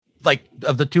like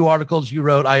of the two articles you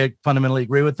wrote, I fundamentally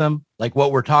agree with them. Like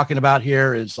what we're talking about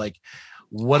here is like,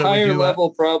 what do we do? Higher level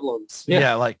problems.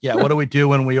 Yeah. What do we do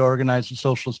when we organize the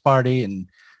Socialist Party and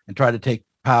try to take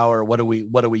power? What do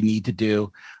we need to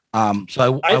do?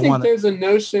 So I think there's a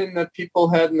notion that people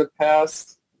had in the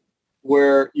past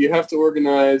where you have to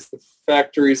organize the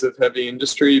factories of heavy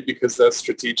industry because that's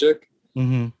strategic.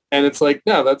 Mm-hmm. And it's like,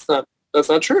 no, that's not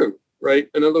true. Right.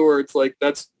 In other words, like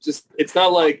that's just, it's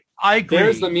not like I agree.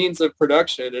 There's the means of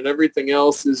production and everything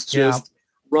else is just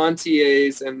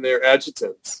rentiers and their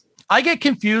adjutants. I get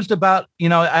confused about,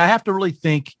 I have to really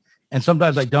think, and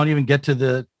sometimes I don't even get to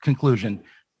the conclusion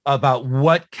about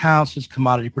what counts as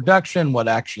commodity production, what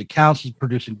actually counts as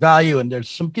producing value. And there's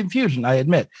some confusion, I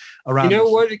admit, around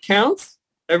what it counts?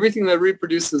 Everything that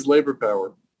reproduces labor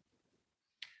power.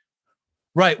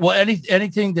 Right. Well,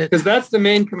 anything that... Because that's the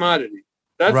main commodity.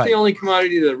 That's the only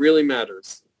commodity that really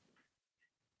matters.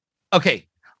 Okay,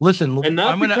 listen. And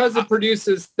not because it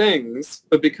produces things,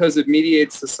 but because it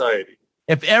mediates society.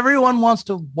 If everyone wants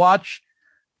to watch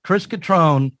Chris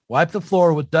Cutrone wipe the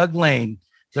floor with Doug Lane,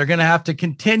 they're going to have to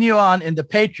continue on into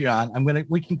Patreon.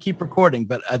 We can keep recording,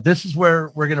 but this is where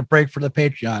we're going to break for the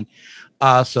Patreon.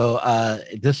 So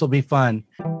this will be fun.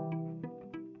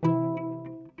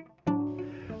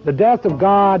 The death of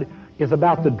God is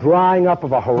about the drying up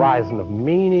of a horizon of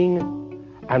meaning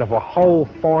and of a whole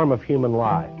form of human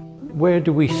life. Where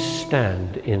do we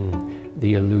stand in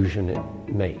the illusion it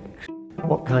makes?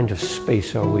 What kind of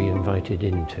space are we invited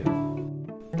into?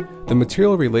 The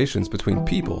material relations between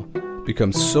people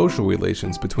become social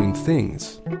relations between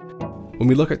things. When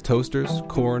we look at toasters,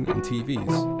 corn, and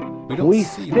TVs, we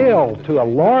still, to a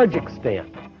large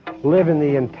extent, live in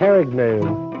the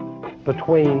interregnum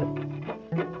between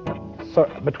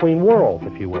worlds,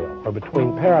 if you will, or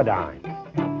between paradigms.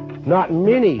 Not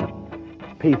many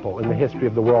people in the history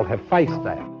of the world have faced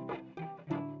that.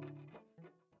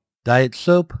 Diet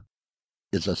Soap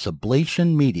is a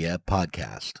Sublation Media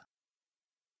podcast.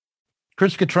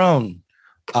 Chris Cutrone,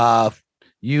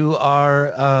 you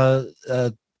are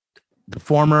the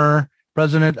former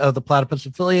president of the Platypus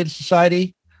Affiliated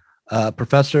Society,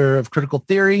 professor of critical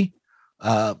theory,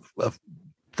 a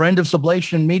friend of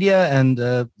Sublation Media,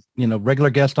 and regular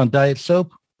guest on Diet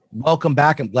Soap. Welcome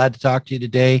back. I'm glad to talk to you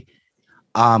today.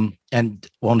 And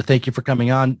want to thank you for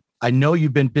coming on. I know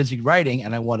you've been busy writing,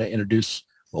 and I want to introduce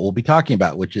what we'll be talking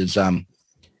about, which is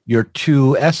your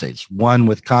two essays, one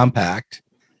with Compact,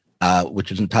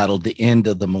 which is entitled The End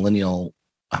of the Millennial.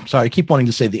 I'm sorry, I keep wanting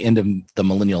to say The End of the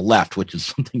Millennial Left, which is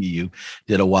something you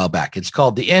did a while back. It's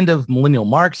called The End of Millennial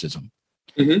Marxism.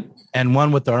 Mm-hmm. And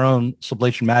one with our own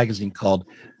Sublation magazine called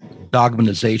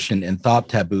Dogmatization and Thought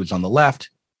Taboos on the Left.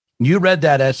 You read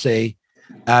that essay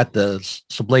at the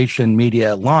Sublation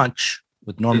Media launch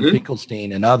with Norman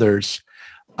Finkelstein and others.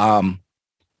 And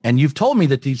you've told me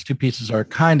that these two pieces are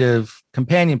kind of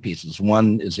companion pieces.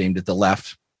 One is aimed at the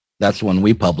left. That's the one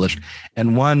we published.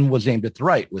 And one was aimed at the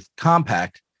right with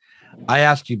Compact. I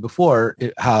asked you before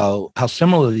how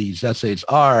similar these essays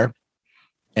are.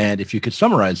 And if you could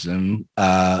summarize them, in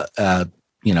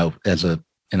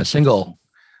a single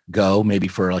go, maybe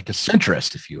for like a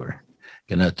centrist, if you were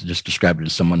going to just describe it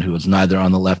as someone who is neither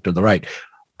on the left or the right.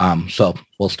 So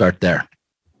we'll start there.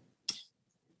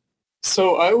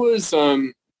 So I was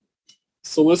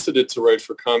solicited to write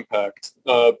for Compact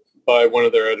by one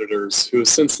of their editors who has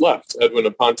since left, Edwin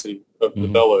Aponte of the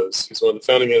Bellows. He's one of the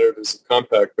founding editors of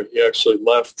Compact, but he actually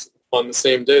left on the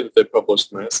same day that they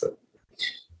published my essay.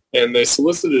 And they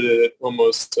solicited it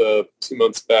almost 2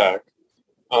 months back.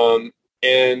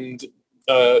 And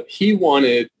he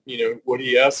wanted, what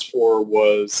he asked for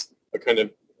was a kind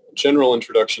of general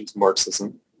introduction to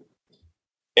Marxism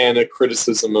and a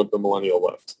criticism of the millennial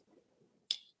left.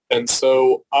 And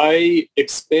so I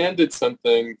expanded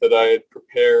something that I had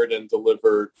prepared and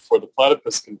delivered for the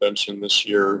Platypus Convention this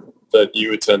year that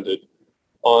you attended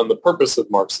on the purpose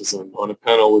of Marxism on a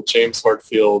panel with James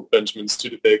Hartfield, Benjamin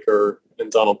Studebaker,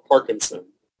 and Donald Parkinson,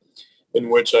 in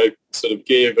which I sort of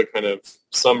gave a kind of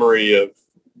summary of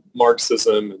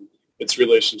Marxism and its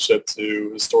relationship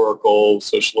to historical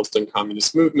socialist and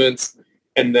communist movements,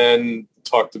 and then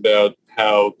talked about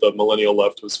how the millennial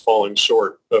left was falling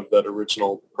short of that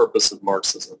original purpose of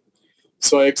Marxism.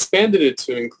 So I expanded it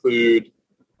to include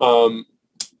a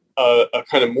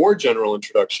kind of more general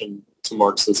introduction to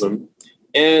Marxism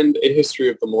and a history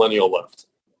of the millennial left,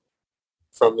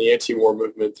 from the anti-war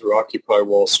movement through Occupy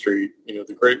Wall Street,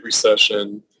 the Great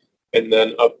Recession, and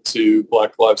then up to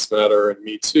Black Lives Matter and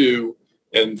Me Too,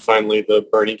 and finally the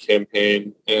Bernie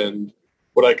campaign and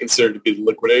what I consider to be the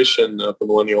liquidation of the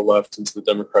millennial left into the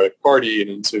Democratic Party and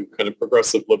into kind of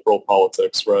progressive liberal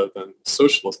politics rather than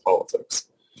socialist politics.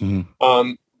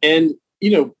 Mm-hmm. And,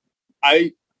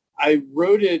 I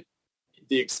wrote it,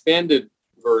 the expanded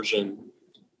version,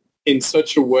 in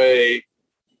such a way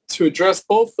to address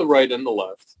both the right and the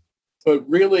left, but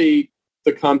really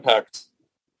the compact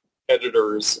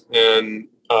editors and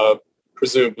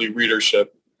presumably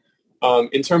readership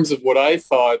in terms of what I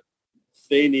thought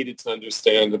they needed to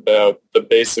understand about the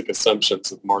basic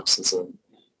assumptions of Marxism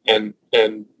and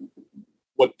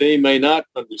what they may not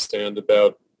understand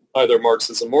about either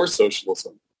Marxism or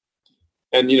socialism.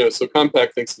 And, so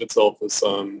Compact thinks of itself as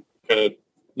kind of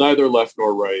neither left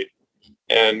nor right,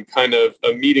 and kind of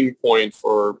a meeting point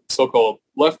for so-called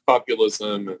left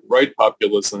populism and right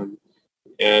populism,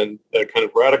 and a kind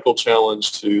of radical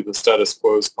challenge to the status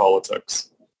quo's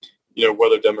politics,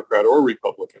 whether Democrat or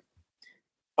Republican.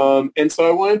 And so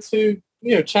I wanted to,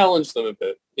 challenge them a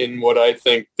bit in what I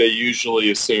think they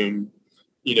usually assume,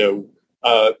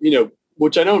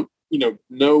 which I don't,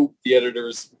 know the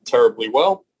editors terribly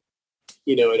well.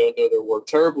 I don't know their work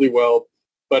terribly well,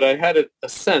 but I had a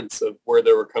sense of where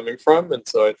they were coming from. And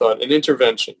so I thought an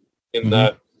intervention in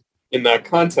that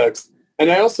context.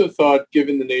 And I also thought,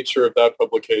 given the nature of that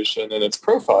publication and its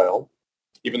profile,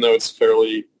 even though it's a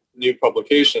fairly new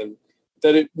publication,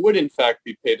 that it would in fact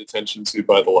be paid attention to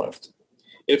by the left,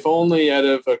 if only out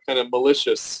of a kind of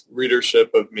malicious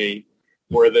readership of me,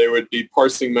 where they would be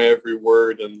parsing my every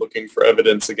word and looking for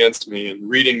evidence against me and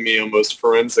reading me almost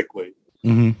forensically.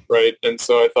 Mm-hmm. Right. And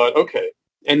so I thought, okay.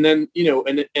 And then,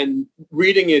 and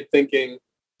reading it thinking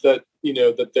that,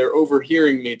 that they're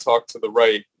overhearing me talk to the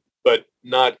right, but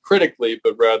not critically,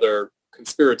 but rather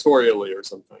conspiratorially or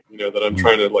something, that I'm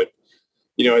trying to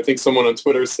I think someone on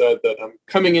Twitter said that I'm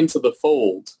coming into the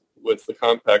fold with the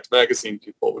Compact magazine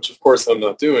people, which of course I'm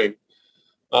not doing.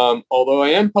 Although I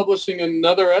am publishing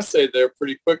another essay there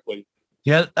pretty quickly.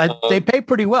 Yeah, they pay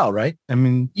pretty well, right? I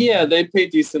mean, yeah, they pay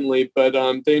decently, but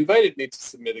they invited me to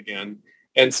submit again,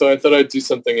 and so I thought I'd do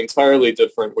something entirely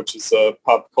different, which is a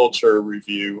pop culture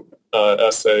review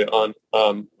essay on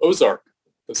Ozark,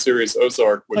 the series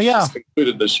Ozark, which just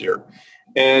concluded this year,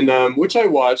 and which I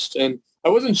watched, and I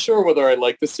wasn't sure whether I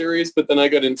liked the series, but then I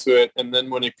got into it, and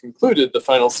then when it concluded, the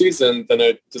final season, then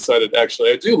I decided actually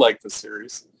I do like the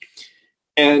series.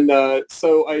 And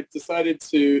so I decided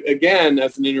to, again,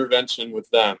 as an intervention with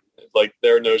them,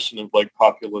 their notion of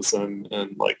populism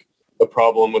and a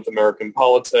problem with American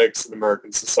politics and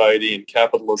American society and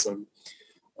capitalism.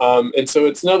 And so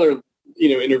it's another,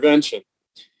 intervention.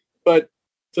 But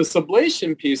the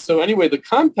sublation piece, so anyway, the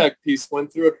Compact piece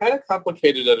went through a kind of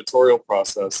complicated editorial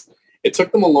process. It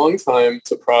took them a long time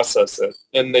to process it.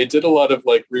 And they did a lot of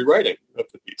rewriting of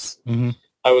the piece. Mm-hmm.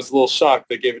 I was a little shocked.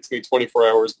 They gave it to me 24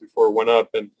 hours before it went up,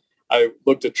 and I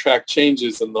looked at track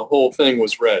changes, and the whole thing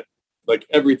was red.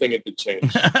 Everything had been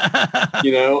changed,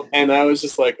 And I was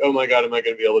just like, oh my God, am I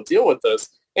going to be able to deal with this?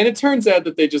 And it turns out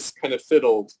that they just kind of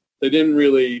fiddled. They didn't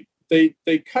really, they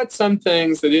cut some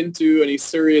things. They didn't do any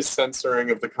serious censoring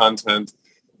of the content,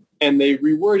 and they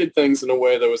reworded things in a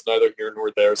way that was neither here nor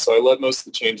there. So I let most of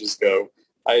the changes go.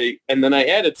 And then I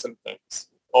added some things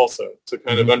also to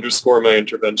kind of underscore my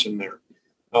intervention there.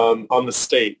 On the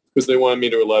state, because they wanted me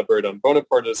to elaborate on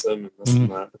Bonapartism and this and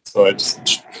that.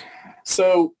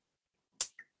 So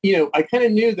I kind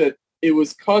of knew that it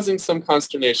was causing some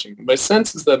consternation. My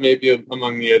sense is that maybe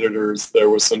among the editors there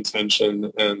was some tension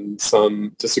and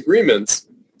some disagreements,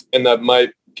 and that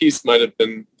my piece might have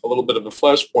been a little bit of a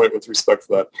flashpoint with respect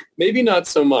to that. Maybe not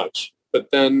so much, but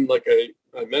then, like I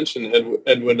mentioned,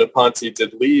 Edwin Aponte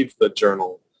did leave the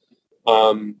journal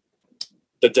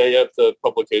the day of the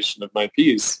publication of my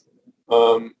piece.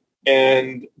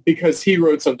 And because he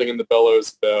wrote something in the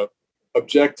Bellows about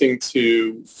objecting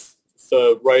to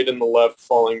the right and the left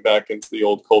falling back into the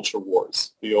old culture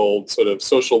wars, the old sort of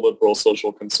social liberal,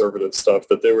 social conservative stuff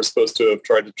that they were supposed to have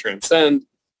tried to transcend,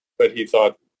 but he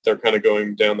thought they're kind of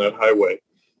going down that highway.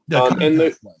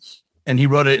 And he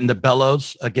wrote it in the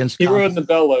Bellows against... He wrote it in the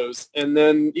Bellows. And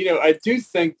then, I do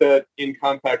think that in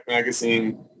Compact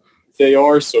Magazine, they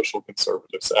are social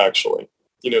conservatives, actually.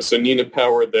 So Nina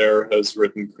Power there has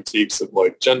written critiques of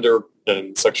gender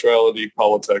and sexuality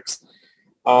politics.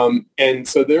 And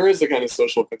so there is a kind of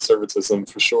social conservatism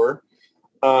for sure,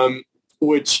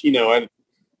 which, I'm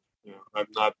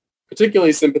not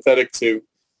particularly sympathetic to.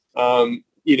 I'm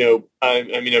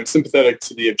sympathetic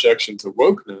to the objection to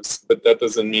wokeness, but that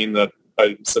doesn't mean that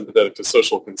I'm sympathetic to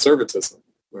social conservatism.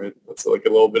 Right, that's a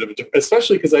little bit of a difference,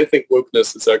 especially because I think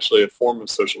wokeness is actually a form of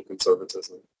social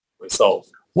conservatism myself.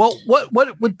 Well,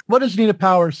 what has Nina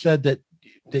Power said that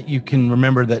you can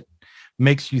remember that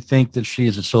makes you think that she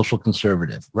is a social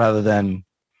conservative rather than?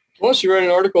 Well, she wrote an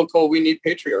article called "We Need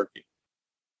Patriarchy."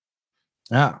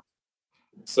 Yeah.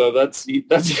 So that's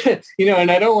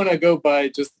and I don't want to go by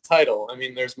just the title. I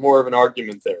mean, there's more of an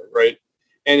argument there, right?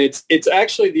 And it's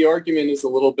actually, the argument is a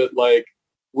little bit like,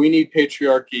 we need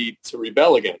patriarchy to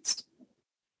rebel against,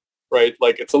 right?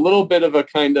 Like, it's a little bit of a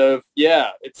kind of,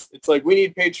 it's like, we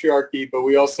need patriarchy, but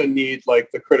we also need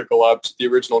like the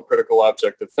original critical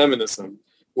object of feminism.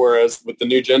 Whereas with the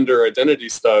new gender identity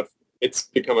stuff, it's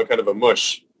become a kind of a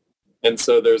mush. And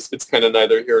so it's kind of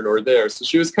neither here nor there. So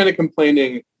she was kind of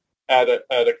complaining at a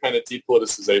kind of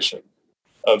depoliticization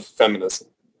of feminism.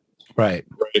 Right.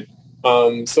 Right.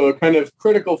 So a kind of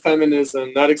critical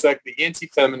feminism, not exactly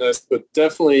anti-feminist, but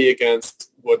definitely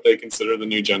against what they consider the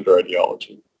new gender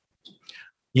ideology.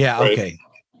 Yeah. Right? Okay.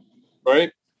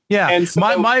 Right. Yeah. And so,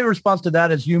 my response to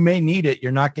that is, you may need it.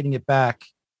 You're not getting it back.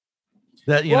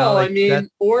 That,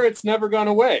 or it's never gone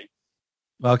away.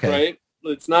 Okay. Right.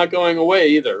 It's not going away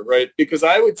either. Right. Because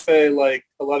I would say, like,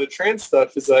 a lot of trans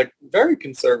stuff is like very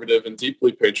conservative and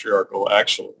deeply patriarchal,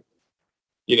 actually,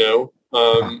 in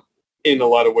a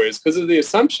lot of ways, because of the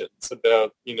assumptions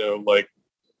about,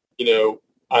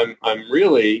 I'm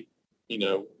really,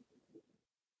 a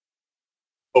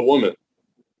woman.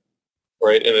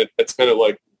 Right. And it's kind of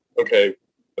like, okay,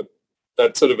 but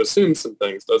that sort of assumes some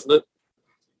things, doesn't it?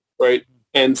 Right.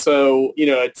 And so,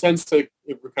 it tends to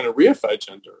kind of reify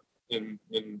gender in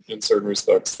certain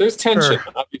respects. There's tension, Sure.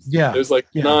 obviously. Yeah. There's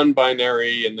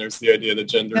non-binary, and there's the idea that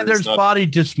gender and there's is not... body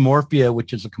dysmorphia,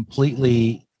 which is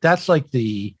that's like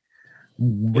the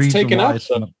reason why it's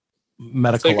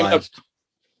medicalized.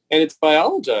 And it's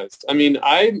biologized. I mean,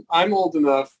 I'm old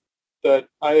enough that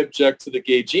I object to the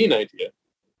gay gene idea.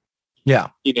 Yeah.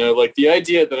 Like the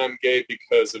idea that I'm gay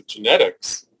because of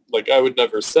genetics. Like, I would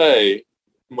never say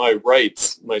my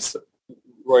rights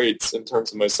in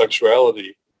terms of my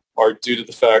sexuality are due to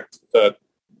the fact that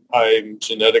I'm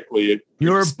genetically...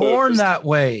 You were born that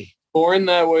way. Born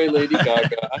that way, Lady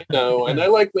Gaga. I know. And I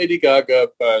like Lady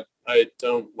Gaga, but I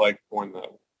don't like born that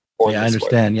way. I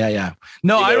understand. Way. Yeah.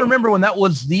 No, I remember when that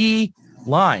was the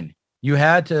line. You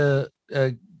had to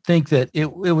think that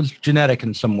it was genetic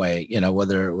in some way,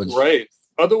 whether it was... Right.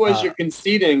 Otherwise, you're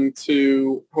conceding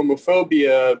to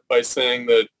homophobia by saying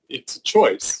that it's a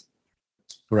choice.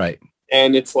 Right.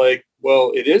 And it's like,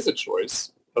 well, it is a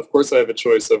choice. Of course I have a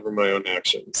choice over my own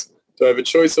actions. Do I have a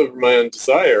choice over my own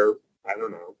desire? I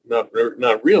don't know. Not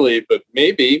really, but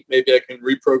maybe I can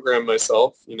reprogram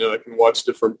myself. I can watch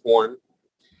different porn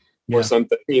or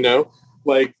something,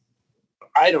 like,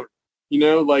 I don't,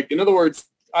 like, in other words,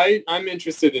 I'm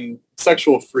interested in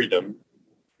sexual freedom,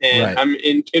 and I'm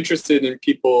interested in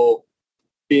people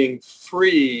being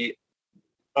free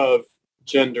of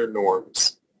gender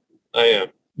norms. I am.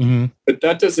 Mm-hmm. But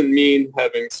that doesn't mean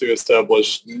having to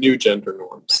establish new gender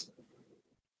norms.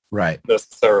 Right.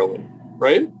 Necessarily.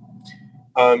 Right?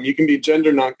 You can be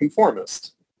gender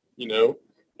nonconformist,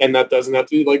 and that doesn't have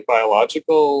to be like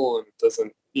biological, and it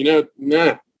doesn't, it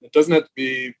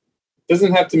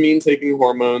doesn't have to mean taking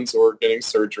hormones or getting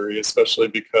surgery, especially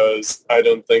because I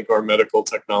don't think our medical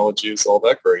technology is all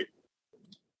that great.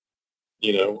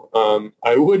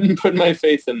 I wouldn't put my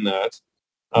faith in that.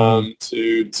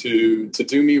 To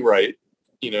do me right,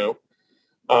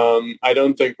 I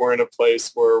don't think we're in a place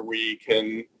where we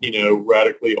can,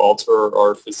 radically alter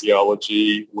our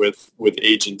physiology with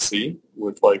agency,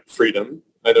 with like freedom.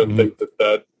 I don't think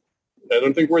I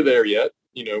don't think we're there yet.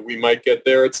 We might get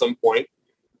there at some point.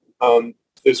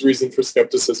 There's reason for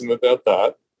skepticism about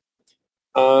that.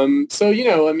 So,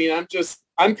 I mean,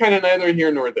 I'm kind of neither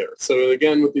here nor there. So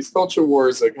again, with these culture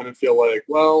wars, I kind of feel like,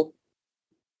 well,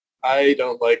 I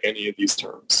don't like any of these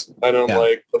terms. I don't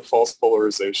like the false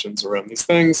polarizations around these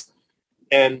things,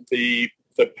 and the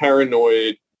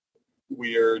paranoid,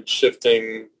 weird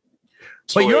shifting.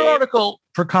 But your article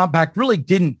for Compact really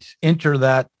didn't enter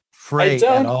that fray at all.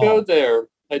 I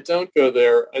don't go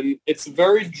there. And it's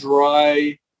very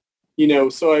dry,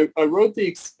 so I wrote the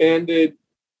expanded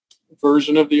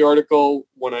version of the article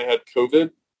when I had COVID.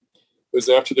 It was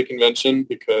after the convention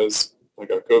because I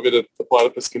got COVID at the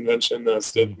Platypus Convention,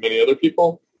 as did many other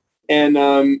people. And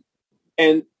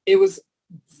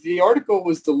the article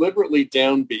was deliberately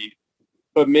downbeat,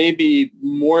 but maybe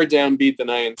more downbeat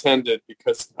than I intended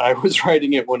because I was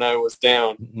writing it when I was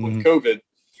down with COVID.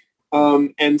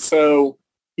 And so,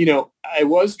 I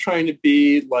was trying to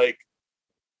be like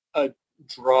a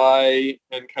dry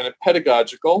and kind of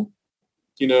pedagogical,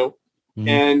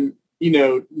 and,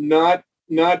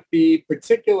 not be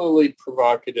particularly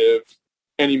provocative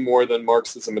any more than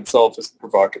Marxism itself is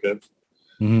provocative.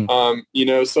 You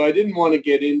know, so I didn't want to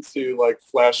get into like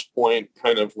flashpoint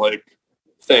kind of like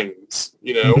things,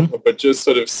 you know, but just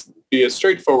sort of be as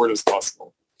straightforward as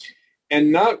possible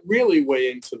and not really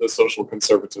weigh into the social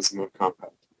conservatism of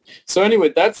Compact. So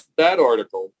anyway, that's that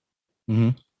article.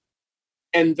 And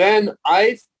then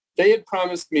they had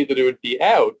promised me that it would be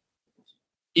out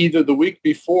either the week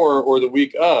before or the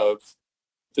week of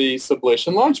the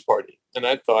Sublation launch party. And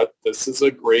I thought, this is a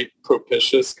great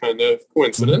propitious kind of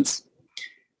coincidence.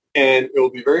 And it will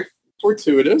be very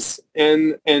fortuitous,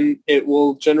 and it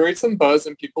will generate some buzz,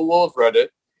 and people will have read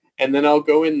it. And then I'll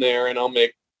go in there and I'll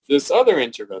make this other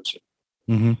intervention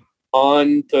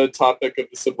on the topic of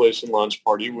the Sublation launch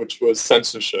party, which was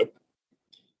censorship.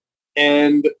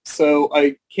 And so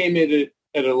I came at it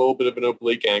at a little bit of an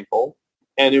oblique angle.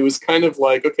 And it was kind of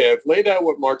like, okay, I've laid out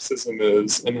what Marxism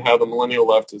is and how the millennial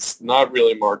left is not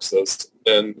really Marxist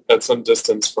and at some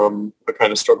distance from a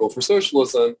kind of struggle for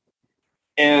socialism.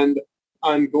 And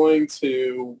I'm going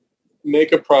to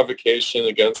make a provocation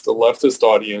against a leftist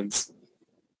audience,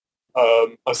 a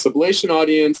Sublation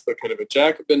audience, but kind of a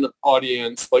Jacobin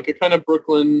audience, like a kind of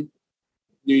Brooklyn,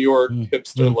 New York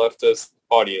hipster leftist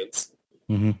audience.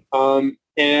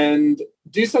 And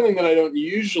do something that I don't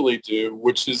usually do,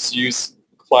 which is use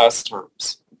class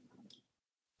terms,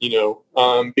 you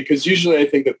know, because usually I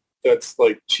think that that's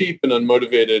like cheap and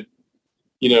unmotivated,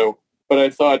 you know, but I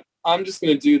thought, I'm just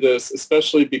going to do this,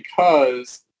 especially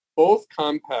because both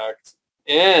Compact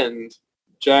and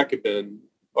Jacobin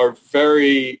are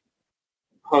very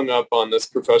hung up on this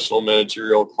professional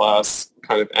managerial class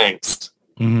kind of angst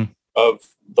of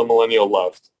the millennial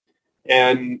left.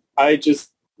 And I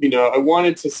just, you know, I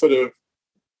wanted to sort of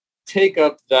take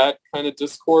up that kind of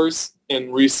discourse and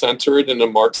recenter it in a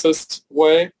Marxist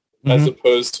way, as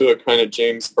opposed to a kind of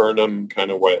James Burnham kind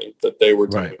of way that they were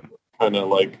doing, kind of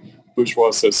like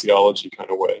bourgeois sociology kind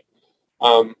of way.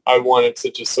 I wanted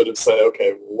to just sort of say,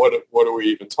 okay, what are we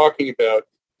even talking about?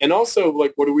 And also,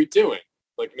 like, what are we doing?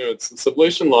 Like, you know, it's the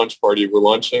Sublation launch party. We're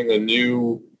launching a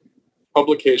new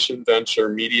publication venture,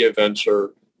 media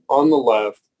venture on the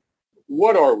left.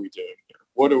 What are we doing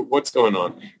here? What's going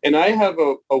on? And I have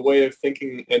a way of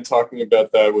thinking and talking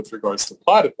about that with regards to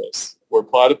Platypus, where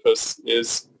Platypus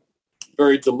is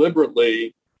very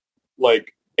deliberately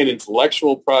like an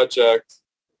intellectual project,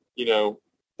 you know,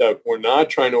 that we're not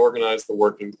trying to organize the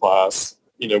working class.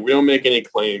 You know, we don't make any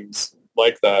claims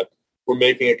like that. We're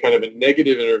making a kind of a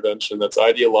negative intervention that's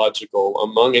ideological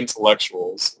among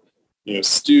intellectuals, you know,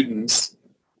 students,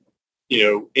 you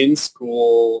know, in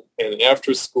school and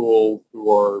after school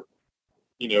who are,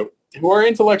 you know, who are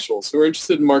intellectuals, who are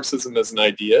interested in Marxism as an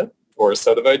idea or a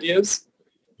set of ideas,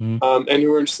 and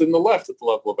who are interested in the left at the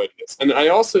level of ideas. And I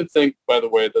also think, by the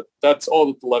way, that that's all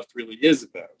that the left really is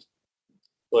about.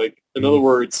 Like, in other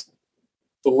words,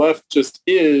 the left just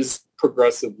is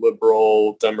progressive,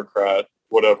 liberal, Democrat,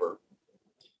 whatever.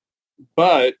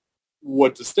 But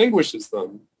what distinguishes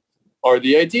them are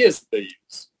the ideas that they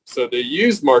use. So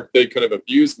they kind of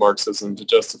abuse Marxism to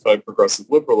justify progressive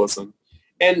liberalism.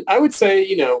 And I would say,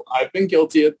 you know, I've been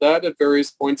guilty of that at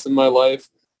various points in my life.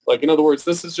 Like, in other words,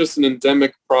 this is just an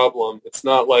endemic problem. It's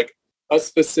not like a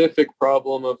specific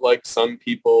problem of like some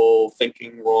people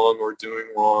thinking wrong or doing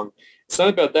wrong. It's not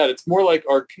about that. It's more like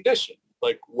our condition,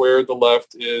 like where the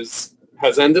left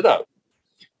has ended up,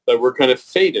 that we're kind of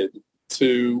fated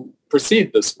to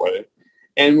proceed this way.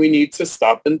 And we need to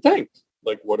stop and think,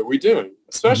 like, what are we doing?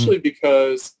 Especially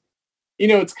because, you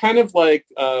know, it's kind of like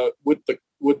with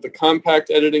the Compact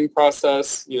editing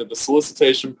process, you know, the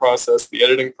solicitation process, the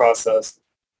editing process.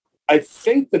 I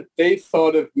think that they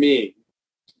thought of me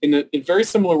in a very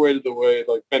similar way to the way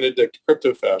like Benedict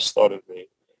Cryptofash thought of me,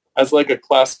 as like a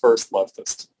class first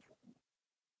leftist.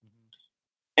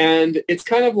 And it's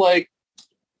kind of like,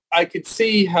 I could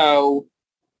see how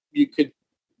you could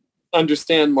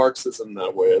understand Marxism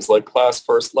that way, as like class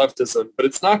first leftism, but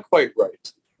it's not quite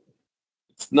right.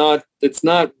 It's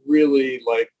not really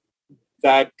like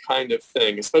that kind of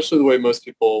thing, especially the way most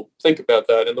people think about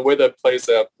that and the way that plays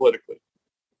out politically.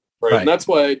 Right. And that's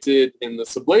why I did in the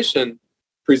Sublation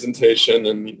presentation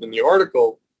and in the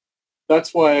article,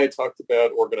 that's why I talked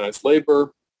about organized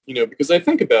labor, you know, because I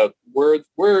think about where's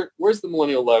the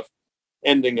millennial left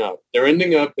ending up? They're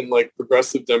ending up in like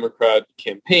progressive Democrat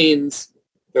campaigns.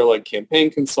 They're like campaign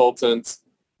consultants.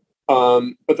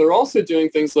 But they're also doing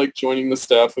things like joining the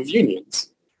staff of unions.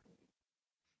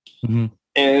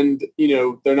 And, you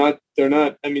know, they're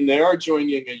not, I mean, they are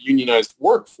joining a unionized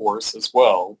workforce as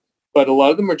well, but a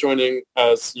lot of them are joining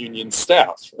as union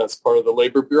staff, as part of the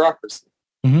labor bureaucracy,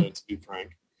 you know, to be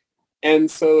frank.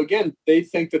 And so, again, they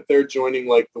think that they're joining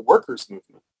like the workers'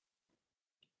 movement.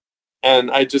 And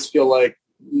I just feel like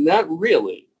not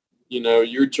really.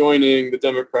 You're joining the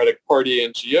Democratic Party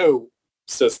NGO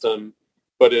system,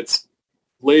 but it's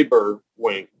labor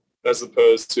wing as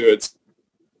opposed to its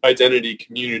identity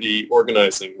community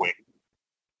organizing wing,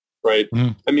 right?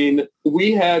 Mm. I mean,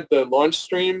 we had the launch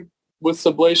stream with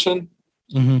Sublation,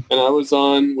 and I was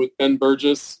on with Ben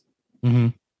Burgess,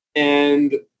 and,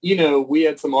 we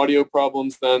had some audio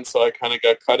problems then, so I kind of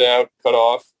got cut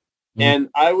off, and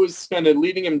I was kind of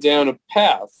leading him down a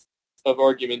path of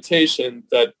argumentation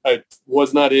that I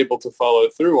was not able to follow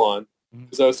through on,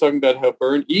 because I was talking about how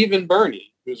even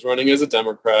Bernie, who's running as a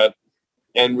Democrat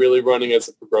and really running as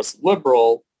a progressive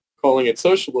liberal, calling it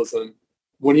socialism,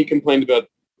 when he complained about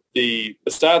the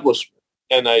establishment.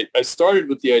 And I started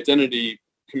with the identity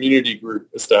community group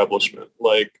establishment,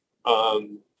 like,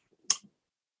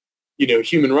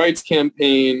 Human Rights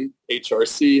Campaign,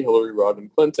 HRC, Hillary Rodham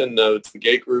Clinton, no, it's the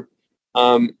gay group,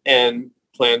 and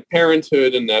Planned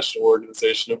Parenthood and National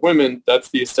Organization of Women, that's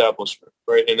the establishment,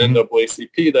 right? And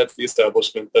NAACP, that's the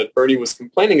establishment that Bernie was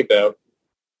complaining about.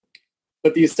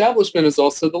 But the establishment is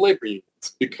also the labor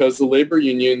unions, because the labor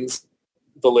unions,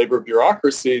 the labor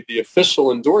bureaucracy, the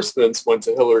official endorsements went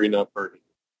to Hillary, not Bernie,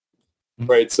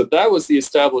 right? So that was the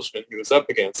establishment he was up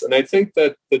against. And I think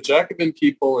that the Jacobin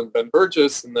people and Ben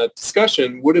Burgess in that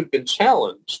discussion would have been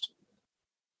challenged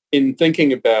in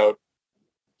thinking about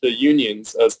the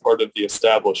unions as part of the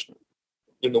establishment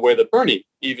in the way that Bernie,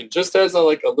 even just as a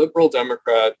liberal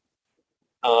Democrat,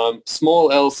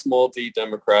 small L, small d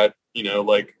Democrat,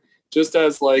 just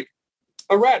as a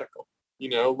radical, he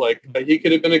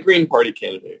could have been a Green Party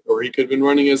candidate, or he could have been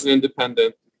running as an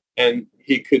independent, and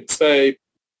he could say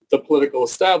the political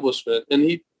establishment,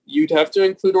 and you'd have to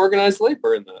include organized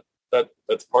labor in that.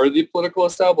 That's part of the political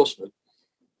establishment.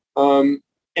 And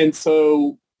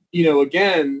so,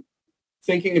 again,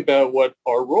 thinking about what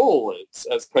our role is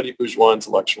as petty bourgeois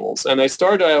intellectuals. And I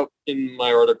start out in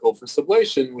my article for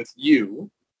Sublation with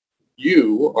you.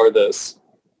 You are this.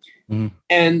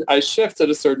 And I shift at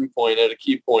a certain point, at a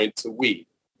key point, to we,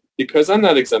 because I'm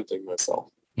not exempting myself,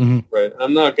 right?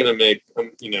 I'm not going to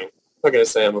I'm not going to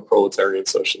say I'm a proletarian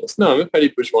socialist. No, I'm a petty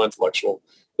bourgeois intellectual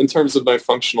in terms of my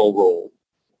functional role.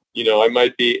 I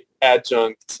might be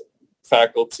adjunct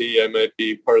faculty. I might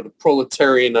be part of the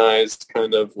proletarianized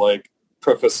kind of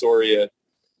professoriate,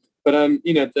 but I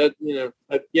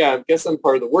guess I'm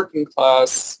part of the working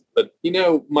class, but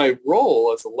my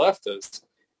role as a leftist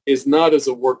is not as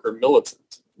a worker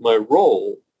militant. My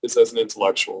role is as an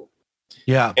intellectual.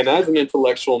 Yeah. And as an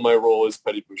intellectual, my role is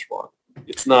petty bourgeois.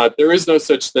 There is no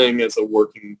such thing as a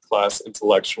working class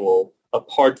intellectual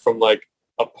apart from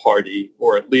a party,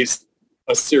 or at least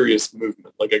a serious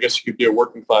movement. I guess you could be a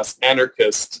working class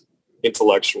anarchist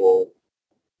intellectual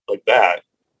like that,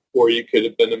 or you could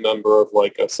have been a member of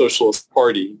a socialist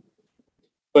party.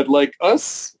 But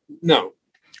us, no.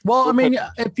 Well, I mean,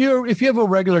 if you have a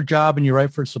regular job and you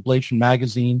write for Sublation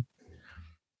magazine,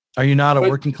 are you not a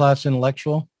working class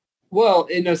intellectual? Well,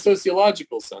 in a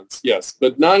sociological sense, yes,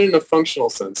 but not in a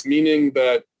functional sense, meaning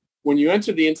that when you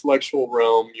enter the intellectual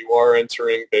realm, you are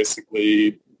entering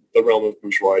basically the realm of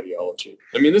bourgeois ideology.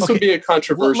 I mean, this would be a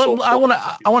controversial. Well, I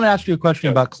want to ask you a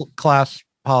question about class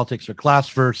politics, or class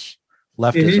versus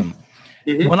leftism.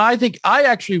 When I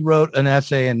actually wrote an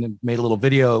essay and made a little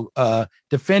video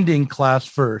defending class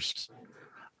first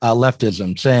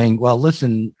leftism, saying, well,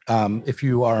 listen, if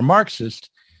you are a Marxist,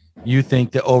 you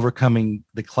think that overcoming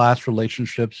the class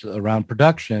relationships around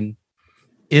production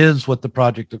is what the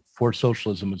Project for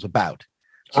Socialism is about.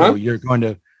 So you're going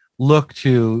to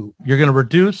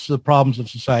reduce the problems of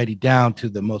society down to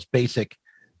the most basic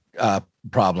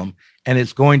problem, and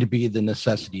it's going to be the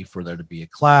necessity for there to be a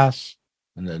class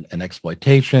and an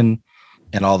exploitation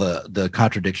and all the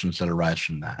contradictions that arise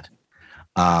from that.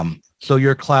 So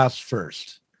you're class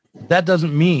first. That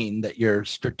doesn't mean that you're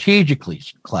strategically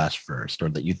class first, or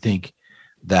that you think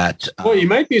that... well, you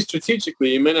might be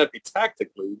strategically, you may not be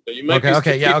tactically, but you might be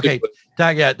strategically.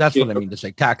 That's what I mean to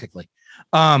say, tactically.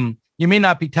 You may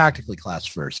not be tactically class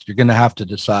first. You're going to have to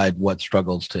decide what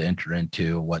struggles to enter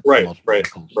into, what most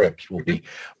radical steps will be.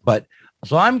 But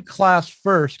so I'm class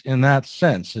first in that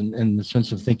sense, in the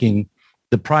sense of thinking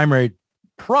the primary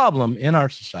problem in our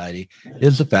society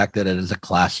is the fact that it is a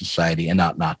class society and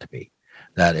not to be.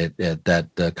 That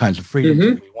that the kinds of freedoms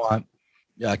that we want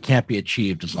can't be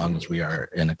achieved as long as we are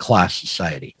in a class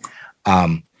society.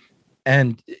 You're that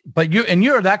kind of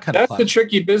class. That's the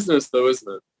tricky business, though, isn't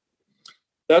it?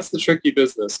 That's the tricky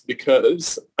business,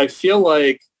 because I feel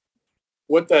like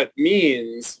what that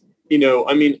means,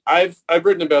 I mean, I've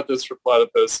written about this for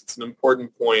Platypus. It's an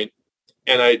important point,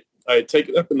 and I take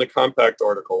it up in the Compact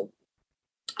article,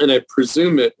 and I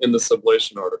presume it in the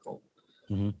Sublation article.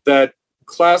 that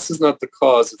class is not the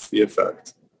cause, it's the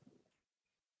effect.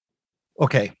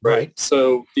 Okay, Right. right.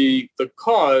 So the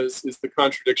cause is the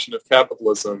contradiction of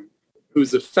capitalism,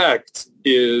 whose effect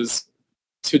is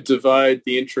to divide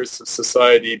the interests of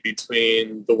society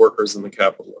between the workers and the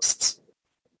capitalists.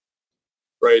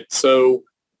 Right. So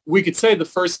we could say the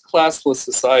first classless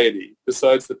society,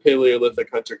 besides the Paleolithic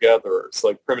hunter-gatherers,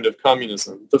 like primitive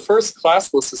communism, the first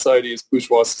classless society is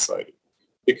bourgeois society,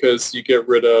 because you get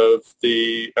rid of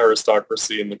the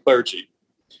aristocracy and the clergy.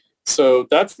 So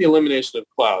that's the elimination of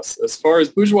class. As far as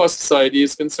bourgeois society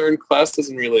is concerned, class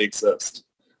doesn't really exist.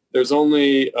 There's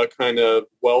only a kind of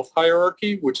wealth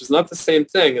hierarchy, which is not the same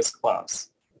thing as class,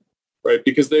 right?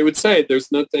 Because they would say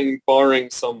there's nothing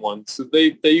barring someone. So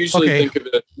they usually think of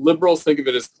it, liberals think of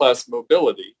it as class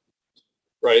mobility,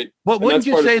 right? Well, And wouldn't that's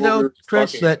you part of say, what we though, were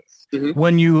Chris, talking that about.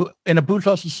 when you, in a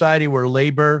bourgeois society where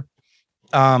labor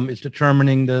is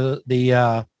determining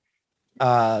the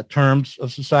terms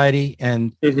of society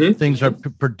and things are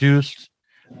produced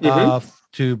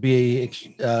to be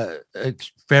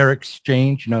fair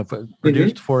exchange,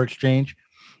 produced for exchange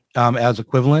as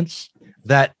equivalents,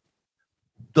 that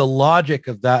the logic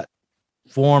of that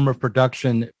form of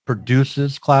production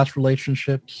produces class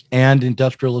relationships and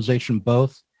industrialization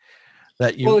both,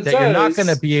 that you're not going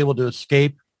to be able to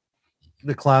escape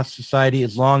the class society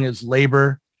as long as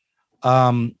labor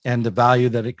and the value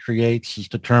that it creates is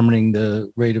determining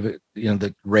the rate of it,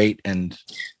 the rate. And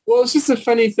well, it's just a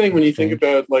funny thing when you think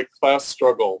about like class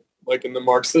struggle, like in the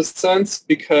Marxist sense,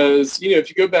 because, if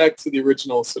you go back to the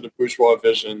original sort of bourgeois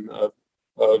vision of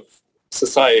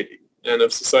society and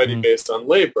of society based on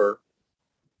labor,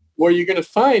 what you're going to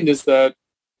find is that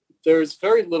there's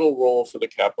very little role for the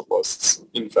capitalists,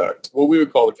 in fact, what we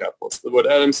would call the capitalists,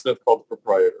 what Adam Smith called the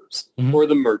proprietors or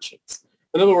the merchants.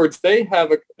 In other words, they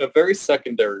have a very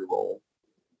secondary role.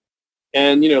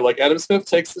 And, like Adam Smith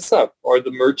takes this up, are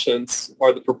the merchants,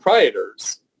 are the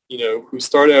proprietors, who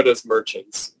start out as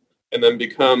merchants and then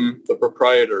become the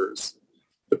proprietors,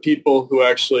 the people who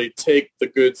actually take the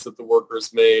goods that the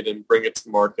workers made and bring it to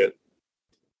market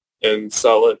and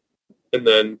sell it and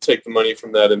then take the money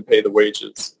from that and pay the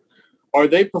wages. Are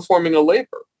they performing a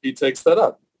labor? He takes that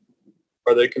up.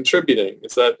 Are they contributing?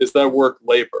 Is that work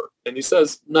labor? And he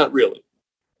says, not really.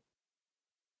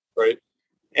 Right?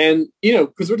 And,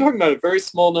 because we're talking about a very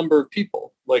small number of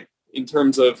people, like in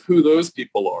terms of who those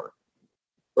people are,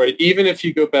 right? Even if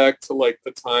you go back to like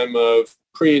the time of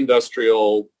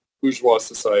pre-industrial bourgeois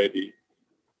society,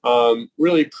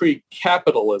 really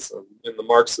pre-capitalism in the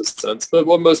Marxist sense, but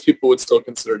what most people would still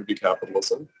consider to be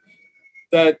capitalism,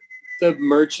 that the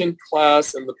merchant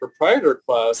class and the proprietor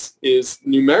class is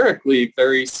numerically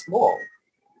very small.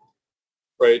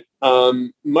 Right.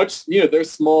 They're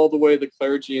small the way the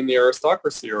clergy and the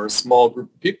aristocracy are a small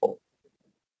group of people.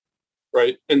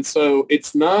 Right. And so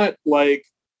it's not like,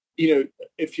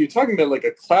 if you're talking about like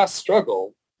a class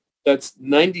struggle, that's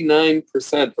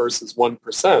 99% versus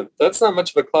 1%. That's not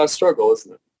much of a class struggle,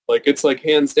 isn't it? Like, it's like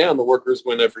hands down, the workers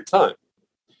win every time.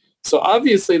 So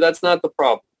obviously that's not the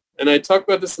problem. And I talked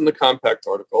about this in the Compact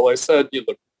article. I said,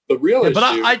 look, the real issue. But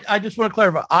I just want to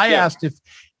clarify. I asked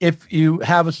if you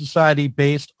have a society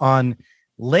based on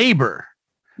labor,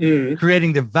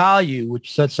 creating the value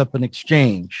which sets up an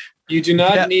exchange. You do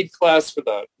not need class for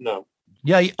that. No.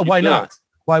 Yeah. Why not?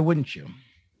 Why wouldn't you?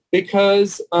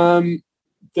 Because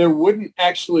there wouldn't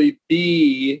actually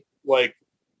be like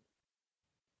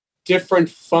different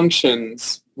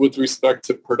functions with respect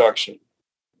to production.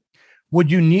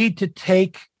 Would you need to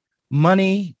take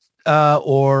money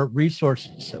or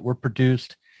resources that were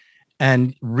produced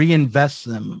and reinvest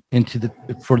them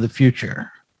for the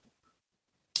future?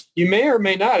 You may or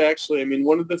may not, actually. I mean,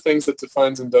 one of the things that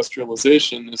defines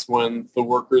industrialization is when the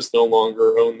workers no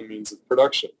longer own the means of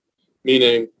production,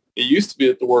 meaning it used to be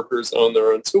that the workers own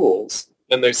their own tools,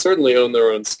 and they certainly own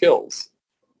their own skills.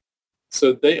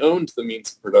 So they owned the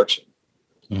means of production.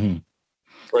 Mm-hmm.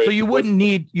 Right? So you wouldn't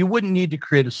need to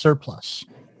create a surplus.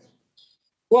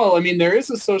 Well, I mean, there is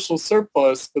a social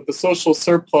surplus, but the social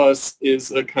surplus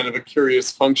is a kind of a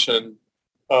curious function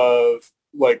of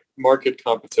like market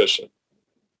competition,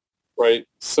 right?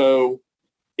 So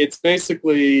it's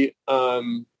basically,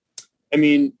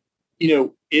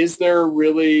 is there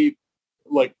really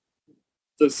like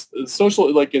this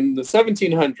social, like in the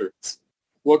 1700s,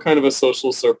 what kind of a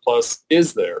social surplus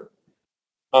is there?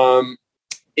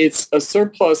 It's a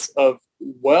surplus of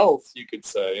wealth, you could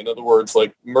say. In other words,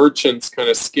 like merchants kind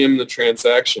of skim the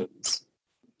transactions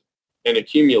and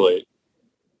accumulate,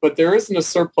 but there isn't a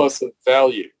surplus of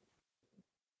value.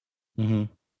 Mm-hmm.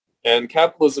 And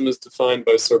capitalism is defined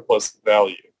by surplus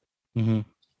value, mm-hmm.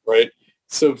 right?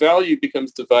 So value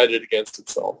becomes divided against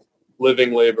itself.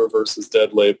 Living labor versus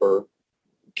dead labor,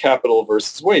 capital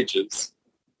versus wages,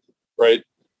 right?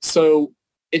 So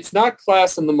it's not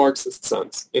class in the Marxist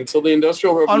sense. Until the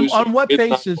Industrial Revolution. On what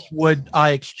basis would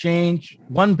I exchange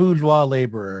one bourgeois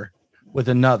laborer with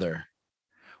another?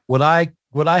 Would I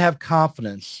have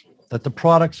confidence that the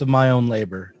products of my own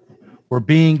labor were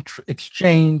being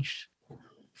exchanged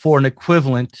for an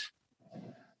equivalent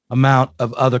amount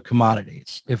of other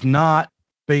commodities? If not,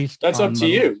 that's up to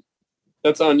you.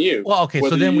 That's on you. Well, okay,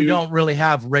 so then we don't really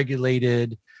have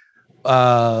regulated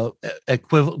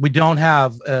equivalent. We don't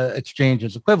have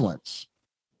exchanges equivalents.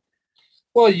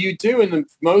 Well, you do in the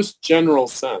most general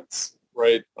sense,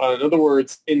 right? In other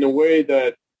words, in the way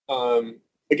that,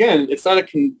 again, it's not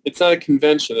a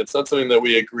convention. It's not something that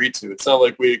we agree to. It's not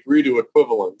like we agree to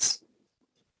equivalence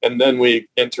and then we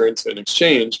enter into an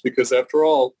exchange, because after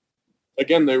all,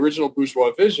 again, the original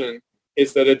bourgeois vision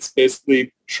is that it's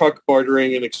basically truck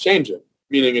bartering and exchanging,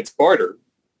 meaning it's barter.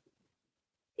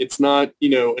 It's not,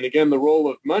 and again, the role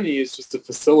of money is just to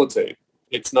facilitate.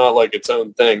 It's not like its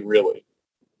own thing, really.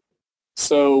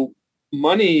 So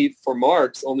money for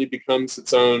Marx only becomes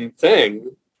its own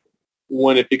thing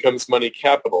when it becomes money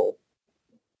capital.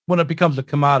 When it becomes a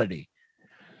commodity,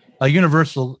 a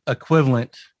universal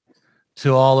equivalent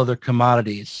to all other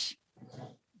commodities.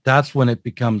 That's when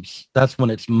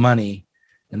it's money,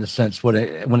 in the sense when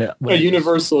a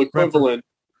universal equivalent,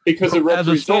 because it represents,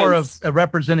 as a store of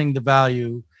representing the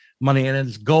value money, and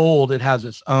it's gold. It has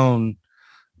its own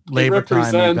labor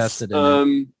time invested in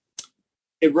it.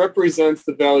 It represents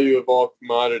the value of all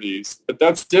commodities, but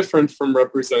that's different from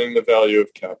representing the value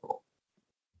of capital.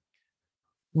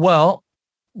 Well,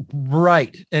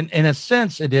 right, and in a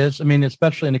sense, it is. I mean,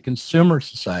 especially in a consumer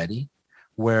society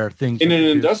where things in an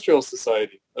industrial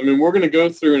society. I mean, we're going to go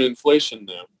through an inflation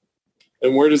now.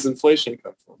 And where does inflation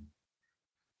come from?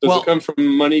 Does it come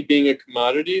from money being a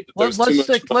commodity? Let's not get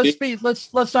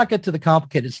to the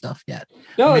complicated stuff yet.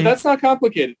 No, that's not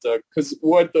complicated, Doug, because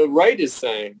what the right is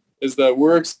saying is that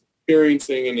we're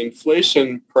experiencing an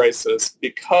inflation crisis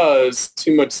because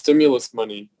too much stimulus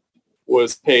money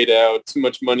was paid out, too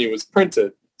much money was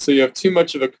printed. So you have too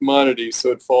much of a commodity,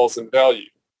 so it falls in value.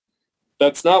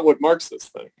 That's not what Marxists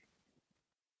think.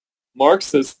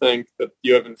 Marxists think that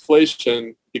you have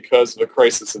inflation because of a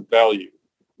crisis of value,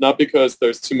 not because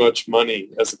there's too much money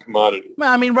as a commodity.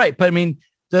 I mean, right, but I mean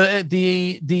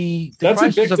the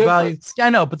crisis of value. Yeah, I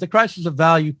know, but the crisis of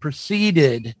value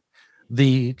preceded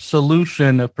the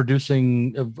solution of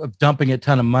of dumping a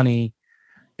ton of money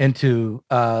into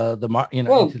the market.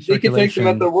 Well, you can take them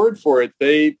at their word for it.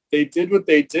 They did what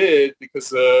they did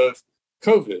because of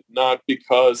COVID, not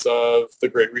because of the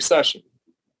Great Recession.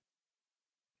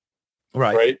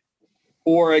 Right.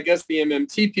 Or I guess the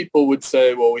MMT people would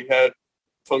say, well, we had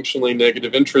functionally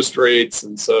negative interest rates,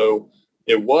 and so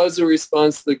it was a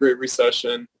response to the Great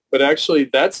Recession. But actually,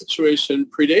 that situation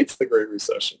predates the Great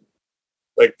Recession.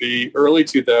 Like the early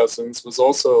 2000s was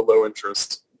also a low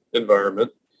interest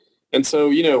environment. And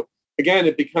so, again,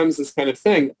 it becomes this kind of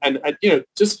thing. And,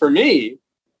 just for me,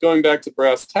 going back to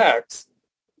brass tacks,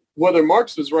 whether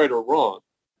Marx was right or wrong,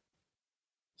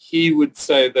 he would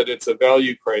say that it's a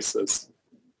value crisis,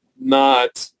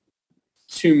 not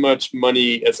too much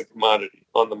money as a commodity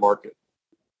on the market.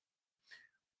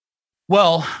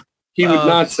 Well, he would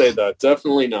not say that.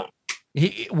 Definitely not.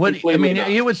 He would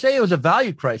say it was a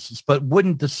value crisis, but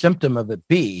wouldn't the symptom of it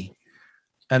be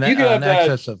an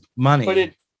excess of money? But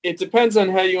it depends on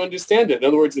how you understand it. In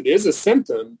other words, it is a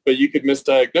symptom, but you could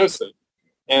misdiagnose it.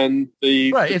 And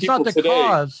it's not the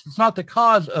cause. It's not the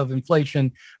cause of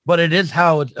inflation, but it is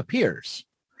how it appears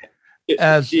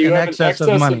as an excess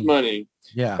of money.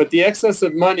 Yeah. But the excess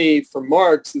of money for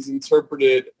Marx is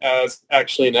interpreted as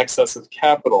actually an excess of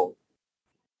capital,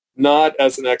 not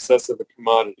as an excess of a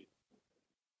commodity.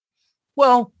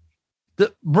 Well,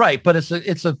 but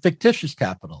it's a fictitious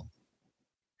capital.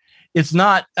 It's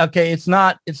not okay. It's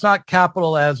not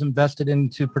capital as invested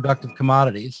into productive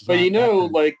commodities. But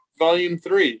like Volume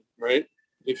 3, right?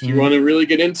 If you want to really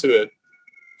get into it,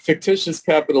 fictitious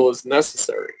capital is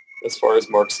necessary as far as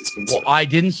Marx is concerned. Well, I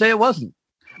didn't say it wasn't.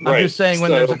 I'm just saying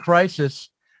when there's a crisis,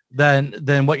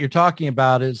 then what you're talking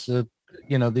about is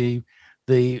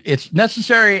it's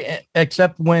necessary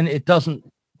except when it doesn't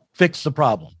fix the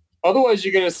problem. Otherwise,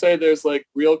 you're going to say there's like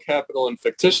real capital and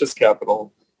fictitious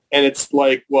capital. And it's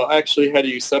like, well, actually, how do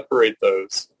you separate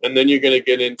those? And then you're going to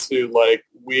get into like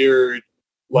weird.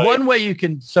 One way you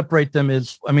can separate them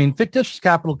is, fictitious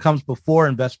capital comes before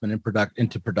investment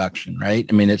into production, right?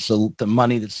 I mean, it's the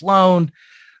money that's loaned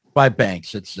by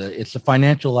banks. It's a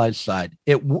financialized side.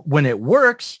 When it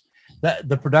works, that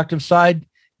the productive side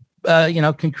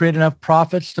can create enough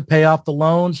profits to pay off the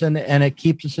loans, and it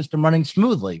keeps the system running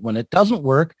smoothly. When it doesn't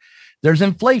work, there's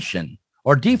inflation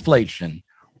or deflation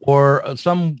or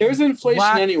There's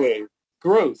inflation anyway.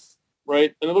 Growth,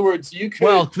 right? In other words, you could...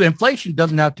 Well, inflation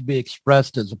doesn't have to be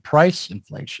expressed as a price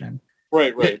inflation.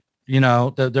 Right.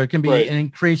 There can be an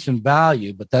increase in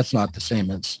value, but that's not the same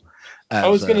as I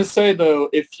was going to say, though,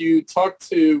 if you talk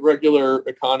to regular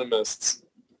economists,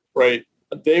 right,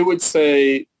 they would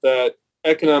say that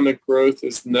economic growth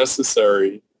is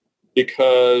necessary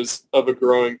because of a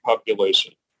growing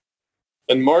population.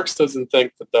 And Marx doesn't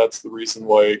think that that's the reason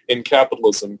why in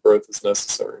capitalism growth is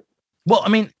necessary. Well, I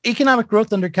mean, economic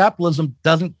growth under capitalism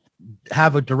doesn't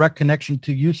have a direct connection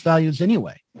to use values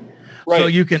anyway. Right. So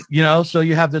you can, so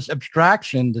you have this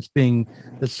abstraction that's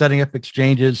setting up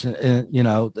exchanges and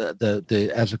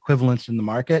the as equivalents in the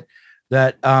market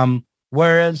that,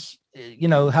 whereas,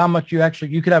 how much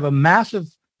you could have a massive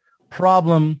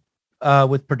problem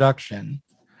with production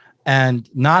and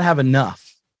not have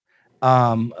enough,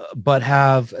 but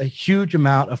have a huge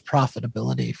amount of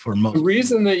profitability for most. The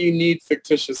reason that you need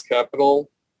fictitious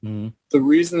capital, the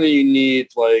reason that you need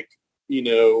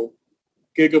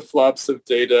gigaflops of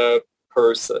data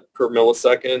per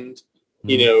millisecond,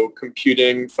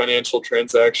 computing financial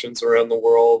transactions around the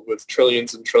world with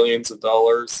trillions and trillions of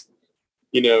dollars,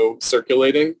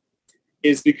 circulating,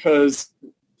 is because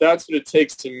that's what it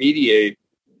takes to mediate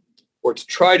or to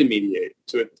try to mediate.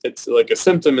 It's like a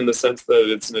symptom in the sense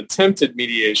that it's an attempted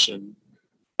mediation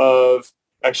of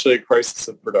actually a crisis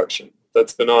of production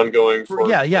that's been ongoing for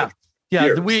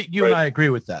years, and I agree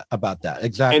with that about that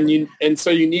exactly. And so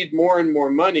you need more and more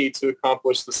money to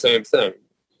accomplish the same thing.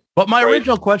 But my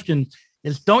original question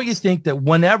is, don't you think that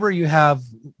whenever you have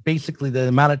basically the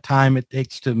amount of time it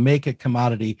takes to make a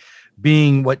commodity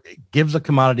being what gives a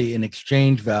commodity an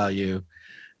exchange value,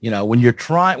 when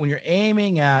you're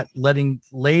aiming at letting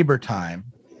labor time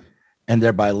and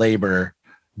thereby labor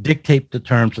dictate the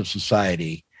terms of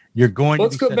society, you're going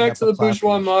Let's go back to the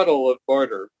bourgeois model of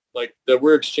barter, like that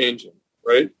we're exchanging,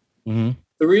 right? Mm-hmm.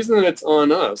 The reason that it's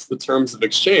on us, the terms of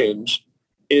exchange,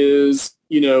 is,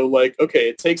 okay,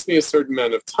 it takes me a certain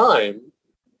amount of time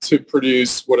to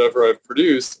produce whatever I've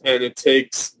produced, and it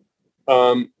takes,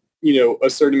 a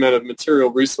certain amount of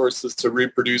material resources to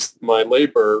reproduce my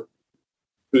labor,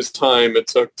 whose time it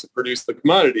took to produce the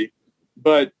commodity.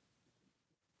 But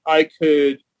I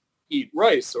could eat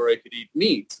rice, or I could eat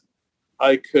meat.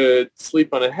 I could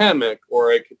sleep on a hammock,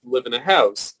 or I could live in a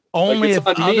house. Only if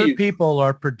other people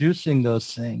are producing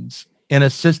those things in a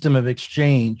system of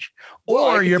exchange,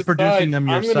 or you're producing them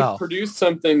yourself. I'm going to produce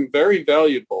something very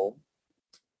valuable,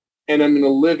 and I'm going to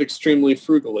live extremely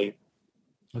frugally.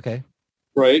 Okay.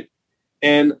 Right?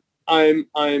 And I'm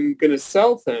going to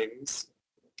sell things,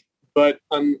 but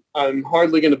I'm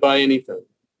hardly going to buy anything.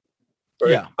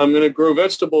 Right? Yeah. I'm going to grow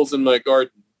vegetables in my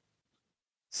garden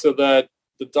so that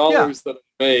the dollars that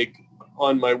I make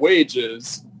on my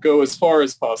wages go as far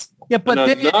as possible. Yeah, but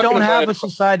then you don't have a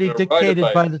society dictated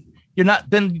by the... You're not...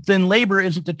 Then labor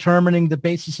isn't determining the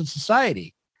basis of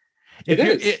society.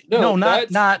 No,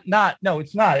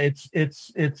 it's not.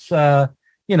 It's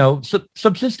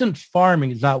subsistence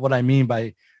farming is not what I mean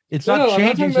by... It's not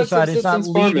changing society. It's not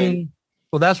leading...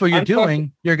 Well, that's what you're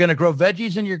doing. You're going to grow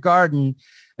veggies in your garden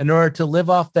in order to live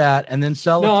off that and then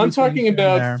sell it. No, I'm talking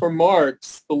about, for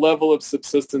Marx, the level of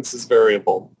subsistence is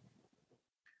variable.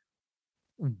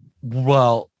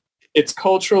 Well, it's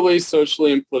culturally,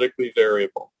 socially, and politically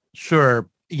variable. Sure.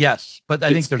 Yes. But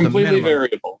I think there's completely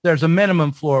variable. There's a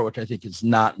minimum floor, which I think is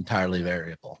not entirely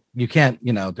variable. You can't,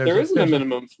 there isn't a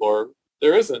minimum floor.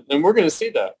 There isn't. And we're going to see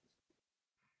that.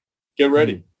 Get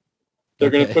ready. They're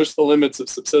going to push the limits of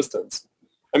subsistence.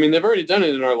 I mean, they've already done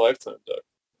it in our lifetime, Doug,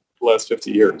 the last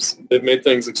 50 years. They've made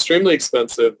things extremely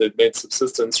expensive. They've made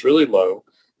subsistence really low.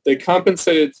 They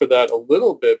compensated for that a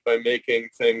little bit by making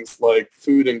things like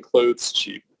food and clothes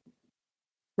cheap.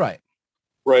 Right.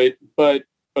 Right. But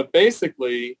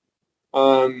basically,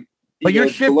 but you're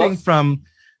shifting from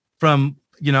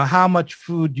how much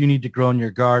food you need to grow in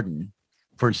your garden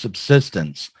for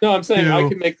subsistence. No, I'm saying I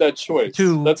can make that choice.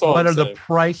 That's all. What are the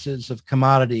prices of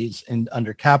commodities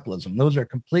under capitalism? Those are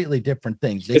completely different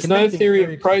things. It's not a theory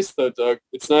of price, though, Doug.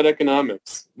 It's not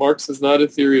economics. Marx is not a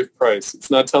theory of price. It's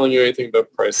not telling you anything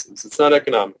about prices. It's not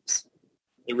economics.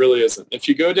 It really isn't. If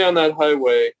you go down that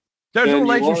highway, there's a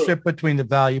relationship between the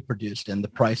value produced and the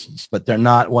prices, but they're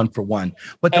not one for one.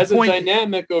 But as a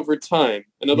dynamic over time,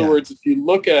 in other words, if you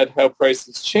look at how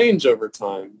prices change over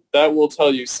time, that will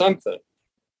tell you something.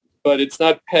 But it's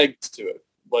not pegged to it.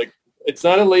 Like, it's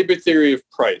not a labor theory of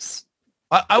price.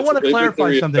 I want to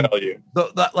clarify something. Value.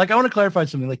 Like I want to clarify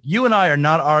something. Like you and I are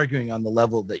not arguing on the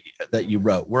level that you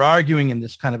wrote. We're arguing in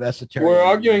this kind of esoteric. We're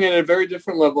arguing at a very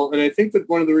different level, and I think that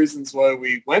one of the reasons why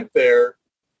we went there,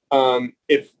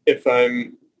 is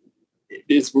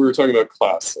we were talking about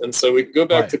class, and so we could go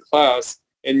back to class.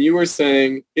 And you were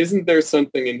saying, isn't there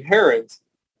something inherent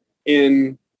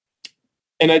in?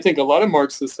 And I think a lot of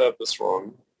Marxists have this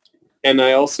wrong, and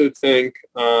I also think.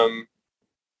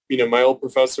 My old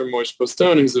professor, Moishe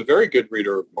Postone, who's a very good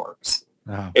reader of Marx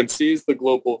and sees the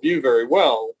global view very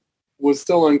well, was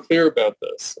still unclear about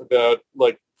this, about,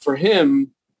 like, for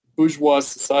him, bourgeois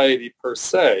society per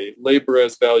se, labor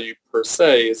as value per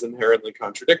se, is inherently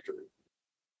contradictory.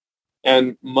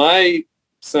 And my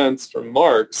sense from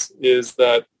Marx is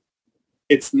that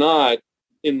it's not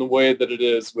in the way that it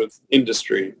is with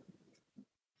industry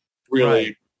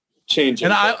really changing.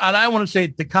 And I want to say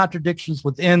the contradictions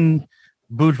within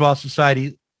bourgeois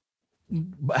society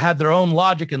had their own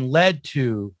logic and led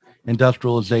to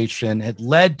industrialization, had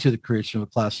led to the creation of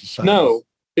a class society. No,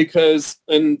 because,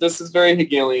 and this is very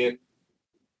Hegelian,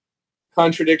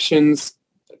 contradictions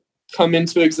come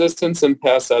into existence and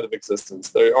pass out of existence.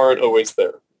 They aren't always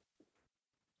there.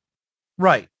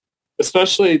 Right.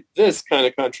 Especially this kind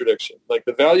of contradiction, like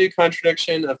the value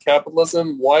contradiction of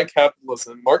capitalism. Why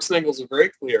capitalism? Marx and Engels are very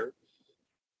clear.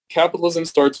 Capitalism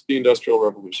starts with the Industrial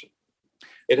Revolution.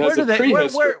 It has a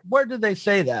prehistory. Where did they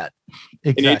say that?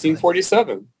 Exactly. In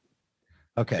 1847.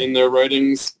 Okay. In their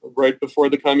writings right before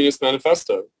the Communist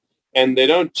Manifesto. And they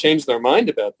don't change their mind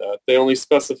about that. They only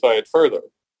specify it further.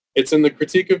 It's in the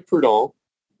Critique of Proudhon.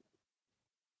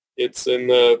 It's in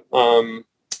the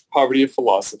Poverty of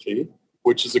Philosophy,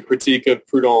 which is a critique of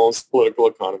Proudhon's political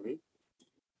economy,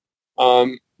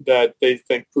 that they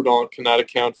think Proudhon cannot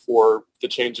account for the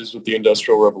changes with the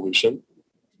Industrial Revolution.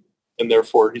 And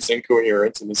therefore he's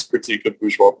incoherent in his critique of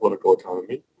bourgeois political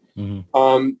economy.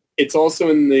 Mm-hmm. It's also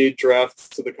in the drafts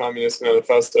to the Communist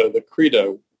Manifesto, the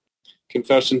Credo,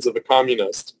 Confessions of a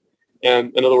Communist.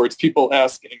 And in other words, people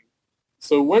asking,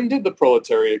 so when did the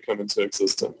proletariat come into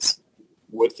existence?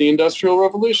 With the Industrial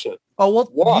Revolution. Oh, well,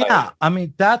 why? Yeah, I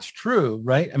mean, that's true,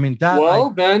 right? I mean, that. Well,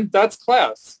 then that's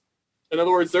class. In other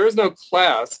words, there is no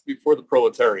class before the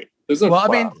proletariat. There's no class.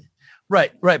 I mean,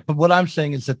 right. But what I'm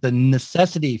saying is that the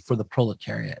necessity for the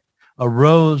proletariat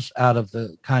arose out of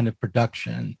the kind of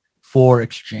production for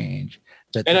exchange.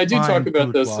 And I do talk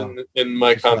about this in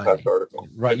my Compact article.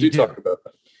 Right, I do talk about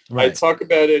that. Right. I talk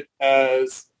about it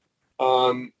as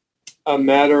a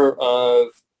matter of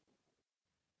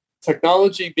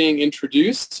technology being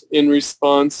introduced in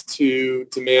response to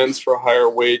demands for higher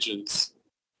wages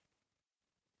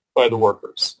by the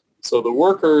workers. So the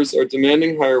workers are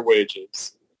demanding higher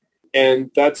wages,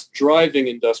 and that's driving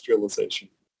industrialization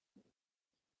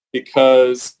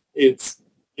because it's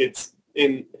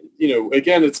in,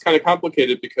 again, it's kind of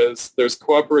complicated because there's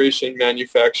cooperation,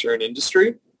 manufacture, and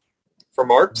industry for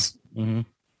Marx. Mm-hmm.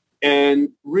 And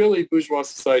really bourgeois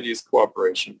society is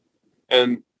cooperation.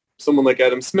 And someone like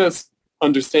Adam Smith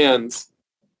understands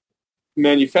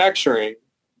manufacturing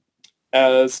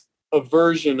as a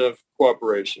version of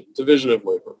cooperation, division of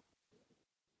labor.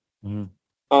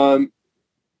 Mm-hmm.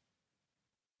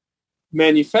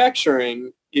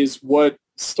 Manufacturing is what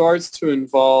starts to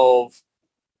involve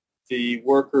the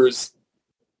workers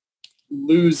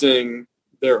losing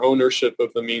their ownership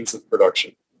of the means of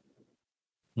production.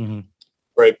 Mm-hmm.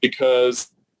 Right? Because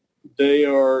they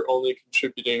are only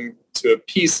contributing to a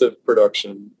piece of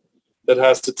production that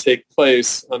has to take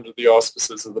place under the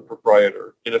auspices of the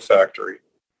proprietor in a factory.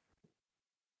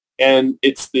 And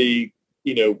it's the,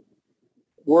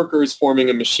 workers forming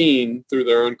a machine through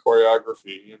their own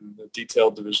choreography and the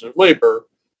detailed division of labor.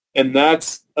 And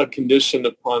that's a condition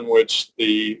upon which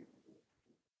the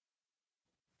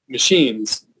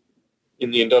machines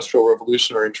in the Industrial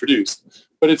Revolution are introduced.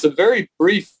 But it's a very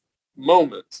brief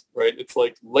moment, right? It's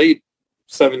like late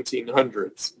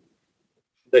 1700s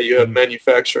that you have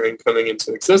manufacturing coming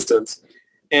into existence.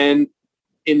 And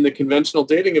in the conventional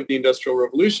dating of the Industrial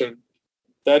Revolution,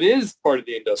 that is part of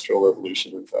the Industrial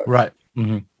Revolution, in fact. Right.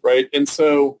 Mm-hmm. Right. And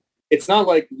so it's not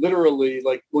like literally,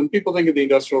 like when people think of the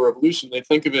Industrial Revolution, they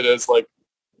think of it as like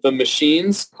the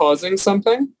machines causing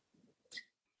something.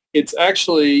 It's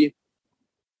actually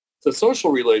the social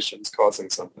relations causing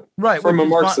something. Right. From a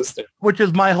Marxist standpoint. Which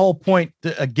is my whole point, to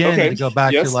go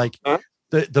back to like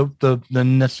the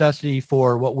necessity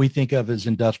for what we think of as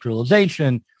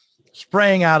industrialization,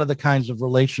 spraying out of the kinds of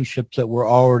relationships that were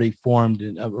already formed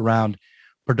around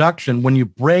production. When you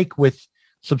break with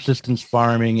subsistence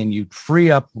farming and you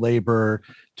free up labor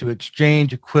to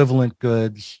exchange equivalent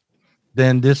goods,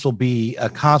 then this will be a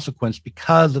consequence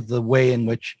because of the way in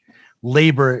which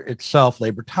labor itself,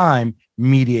 labor time,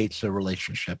 mediates the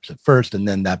relationships at first, and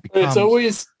then that becomes.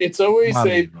 It's always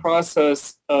a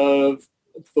process of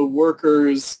the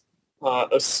workers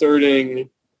asserting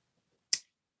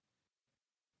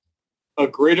a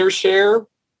greater share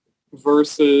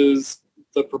versus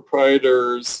the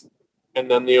proprietors and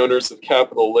then the owners of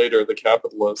capital later, the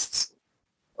capitalists,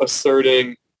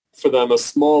 asserting for them a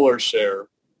smaller share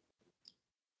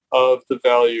of the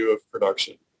value of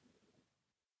production.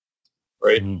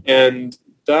 Right? Mm-hmm. And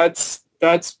that's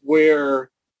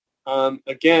where,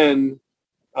 again,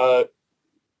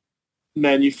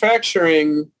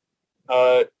 manufacturing,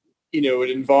 it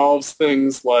involves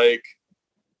things like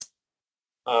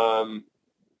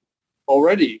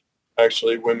already,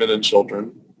 actually, women and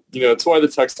children. It's why the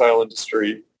textile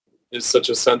industry is such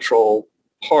a central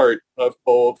part of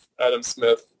both Adam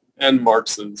Smith and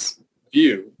Marx's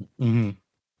view.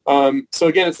 Mm-hmm. So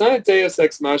again, it's not a deus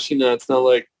ex machina. It's not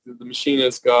like the machine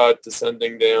is God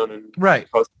descending down and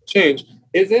causing change.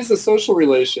 It is the social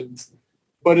relations,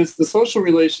 but it's the social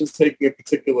relations taking a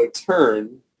particular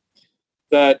turn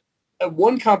that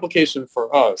one complication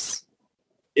for us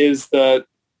is that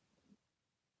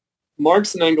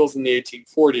Marx and Engels in the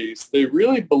 1840s, they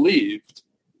really believed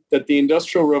that the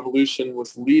Industrial Revolution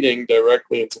was leading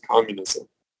directly into communism.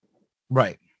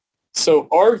 Right. So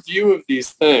our view of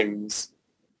these things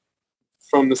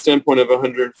from the standpoint of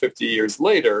 150 years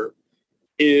later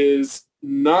is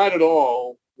not at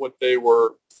all what they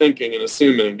were thinking and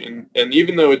assuming. And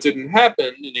even though it didn't happen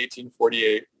in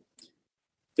 1848,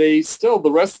 they still,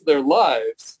 the rest of their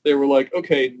lives, they were like,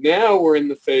 okay, now we're in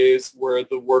the phase where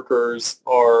the workers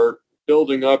are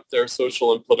building up their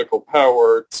social and political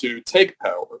power to take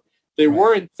power. They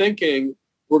weren't thinking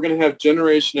we're going to have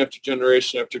generation after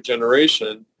generation after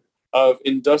generation of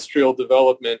industrial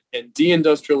development and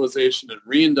deindustrialization and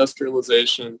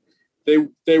reindustrialization.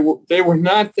 They were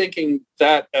not thinking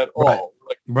that at all.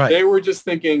 They were just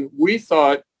thinking, we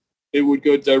thought it would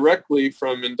go directly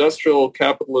from industrial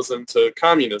capitalism to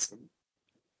communism.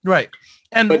 Right.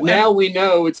 But now we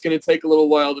know it's going to take a little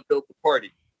while to build the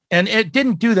party. And it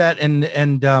didn't do that, and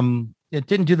it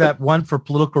didn't do that, one, for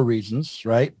political reasons,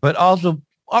 right? But also,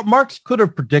 Marx could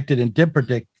have predicted and did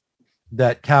predict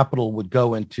that capital would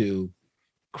go into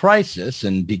crisis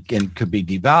and could be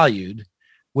devalued,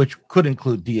 which could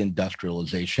include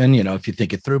deindustrialization, if you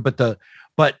think it through. But that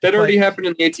already happened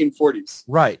in the 1840s.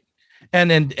 Right.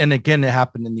 And again, it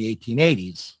happened in the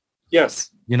 1880s.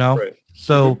 Yes. Right.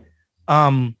 So,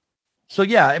 Marx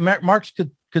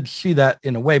could see that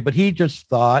in a way, but he just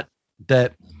thought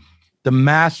that the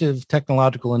massive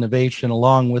technological innovation,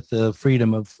 along with the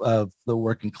freedom of the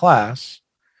working class,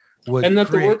 and that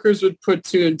the workers would put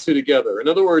two and two together. In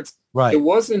other words, it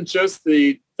wasn't just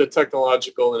the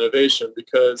technological innovation,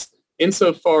 because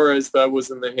insofar as that was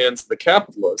in the hands of the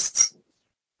capitalists,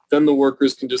 then the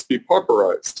workers can just be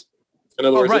pauperized. In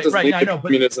other words, it doesn't lead to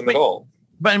communism at all.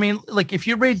 But I mean, like, if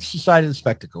you read Society of the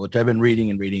Spectacle, which I've been reading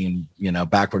and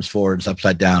backwards, forwards,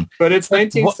 upside down. But it's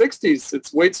 1960s.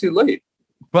 It's way too late.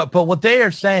 But what they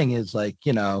are saying is, like,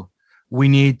 we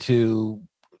need to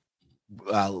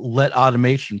let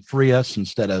automation free us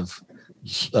instead of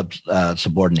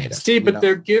subordinate us. Steve, but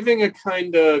they're giving a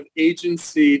kind of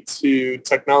agency to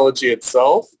technology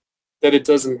itself that it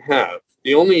doesn't have.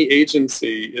 The only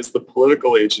agency is the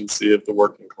political agency of the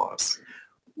working class.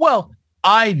 Well,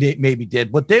 I maybe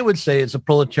did. What they would say is the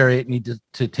proletariat needs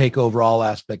to take over all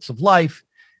aspects of life,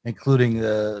 including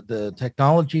the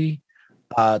technology,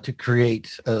 to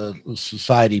create a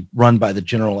society run by the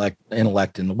general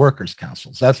intellect and the workers'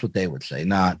 councils. That's what they would say,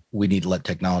 not we need to let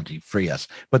technology free us.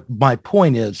 But my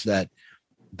point is that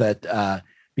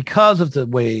because of the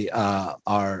way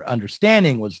our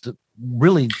understanding was to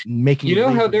really making...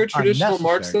 how they're traditional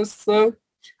Marxists, though?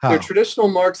 How? They're traditional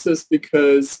Marxists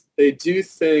because they do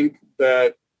think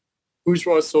that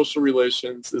bourgeois social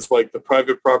relations is like the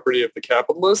private property of the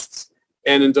capitalists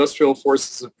and industrial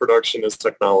forces of production is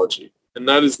technology. And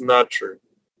that is not true.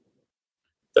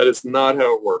 That is not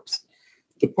how it works.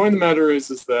 The point of the matter is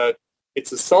that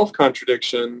it's a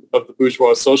self-contradiction of the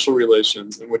bourgeois social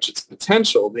relations in which its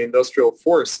potential, the industrial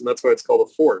force, and that's why it's called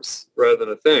a force rather than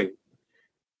a thing,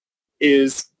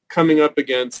 is coming up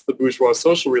against the bourgeois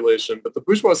social relation. But the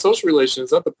bourgeois social relation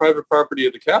is not the private property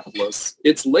of the capitalists.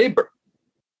 It's labor.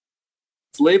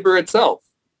 It's labor itself,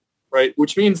 right?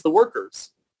 Which means the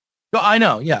workers. No, I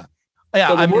know, yeah. Yeah,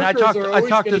 so I mean, I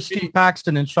talked to Steve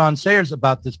Paxton and Sean Sayers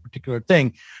about this particular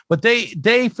thing, but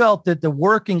they felt that the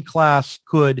working class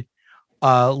could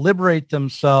liberate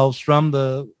themselves from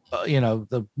the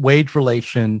wage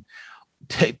relation,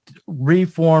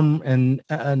 reform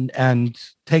and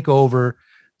take over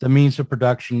the means of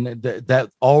production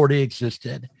that already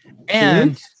existed,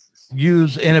 and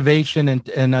use innovation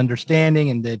and understanding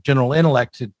and the general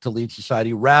intellect to lead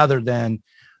society rather than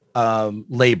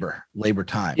labor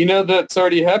time. You know, that's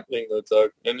already happening though,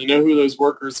 Doug. And you know who those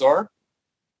workers are?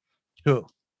 Who?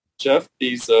 Jeff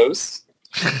Bezos,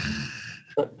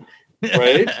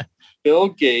 right? Bill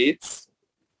Gates,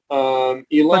 Elon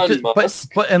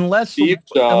Musk. But unless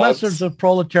there's a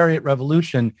proletariat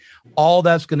revolution, all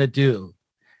that's going to do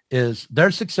is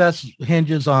their success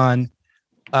hinges on,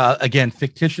 again,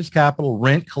 fictitious capital,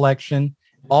 rent collection.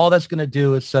 All that's going to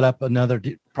do is set up another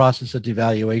process of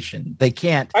devaluation. They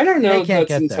can't. I don't know if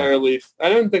that's entirely. I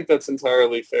don't think that's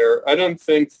entirely fair. I don't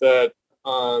think that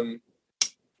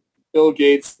Bill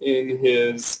Gates in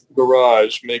his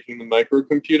garage making the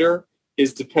microcomputer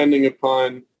is depending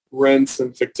upon rents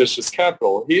and fictitious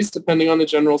capital. He's depending on the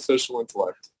general social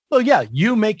intellect. Well, yeah,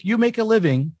 you make a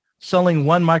living selling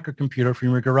one microcomputer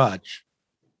from your garage.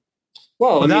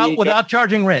 Well, without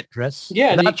charging rent, Chris.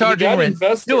 Yeah, without charging rent.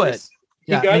 Do it.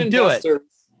 Do it.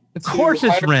 Of course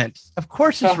it's rent. Of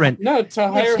course it's rent. No, to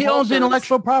hire he owns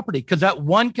intellectual property because that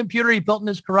one computer he built in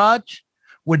his garage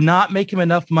would not make him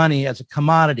enough money as a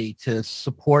commodity to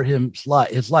support his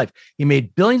life. He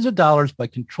made billions of dollars by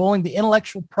controlling the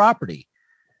intellectual property.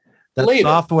 That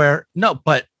software. No,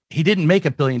 but he didn't make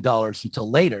 $1 billion until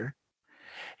later.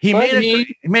 He made something.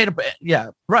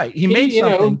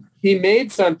 He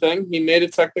made something. He made a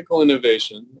technical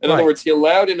innovation. In other words, he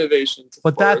allowed innovation to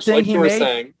flourish, that thing like he you were made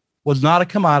saying. Was not a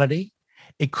commodity.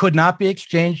 It could not be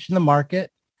exchanged in the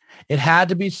market. It had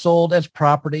to be sold as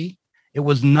property. It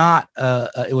was not.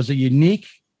 It was a unique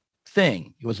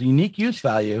thing. It was a unique use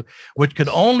value, which could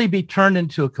only be turned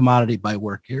into a commodity by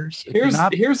workers.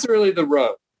 Here's really the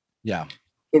rub. Yeah.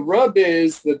 The rub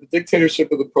is that the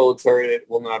dictatorship of the proletariat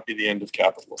will not be the end of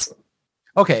capitalism.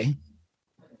 Okay.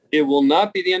 It will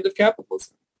not be the end of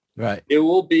capitalism. Right. It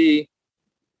will be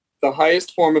the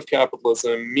highest form of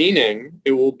capitalism, meaning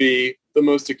it will be the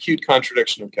most acute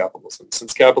contradiction of capitalism,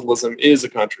 since capitalism is a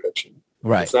contradiction.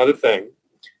 Right. It's not a thing.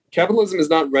 Capitalism is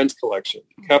not rent collection.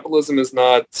 Capitalism is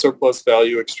not surplus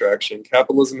value extraction.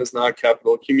 Capitalism is not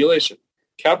capital accumulation.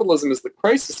 Capitalism is the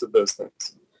crisis of those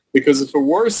things. Because if it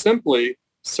were simply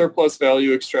surplus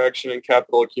value extraction and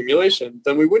capital accumulation,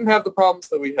 then we wouldn't have the problems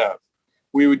that we have.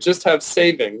 We would just have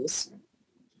savings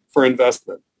for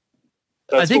investment.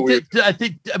 What we're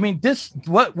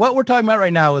talking about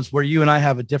right now is where you and I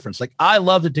have a difference. Like, I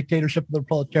love the dictatorship of the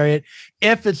proletariat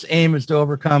if its aim is to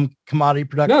overcome commodity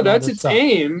production. No, that's its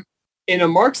aim in a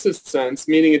Marxist sense,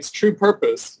 meaning its true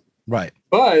purpose. Right.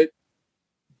 But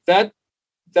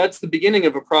that's the beginning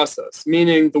of a process,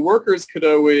 meaning the workers could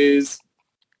always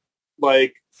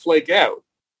flake out.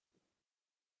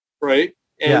 Right.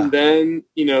 And then,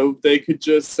 they could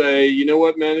just say, you know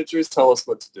what, managers, tell us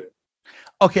what to do.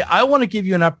 Okay, I want to give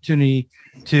you an opportunity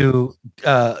to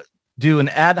do an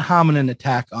ad hominem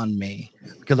attack on me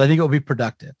because I think it will be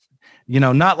productive.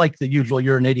 Not like the usual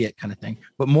 "you're an idiot" kind of thing,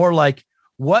 but more like,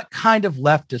 what kind of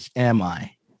leftist am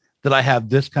I that I have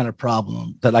this kind of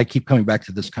problem, that I keep coming back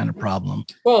to this kind of problem?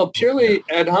 Well, purely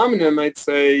ad hominem, I'd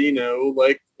say,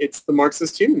 it's the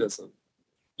Marxist humanism.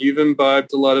 You've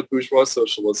imbibed a lot of bourgeois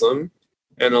socialism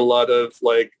and a lot of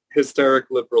hysteric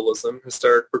liberalism,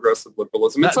 hysteric progressive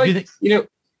liberalism. It's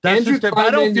Andrew Kleinman,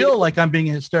 I don't feel like I'm being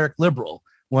a hysteric liberal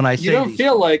when I say you don't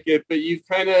feel like it, but you've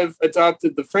kind of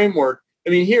adopted the framework.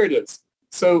 I mean, here it is.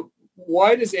 So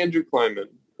why does Andrew Kleinman,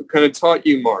 who kind of taught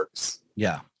you Marx,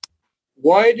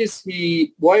 why is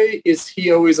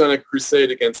he always on a crusade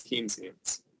against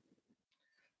Keynesians?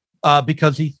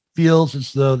 Because he feels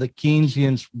as though the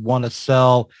Keynesians want to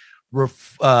sell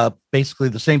basically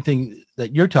the same thing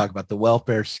that you're talking about, the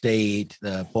welfare state,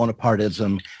 the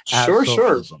Bonapartism.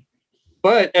 Sure.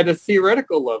 But at a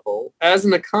theoretical level, as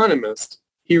an economist,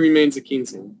 he remains a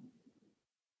Keynesian.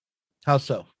 How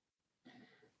so?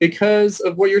 Because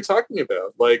of what you're talking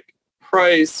about, like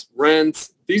price,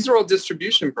 rents. These are all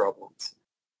distribution problems.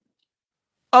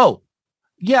 Oh,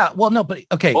 yeah. Well, no, but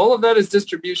okay. All of that is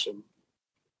distribution.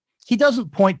 He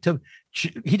doesn't point to,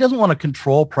 he doesn't want to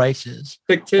control prices.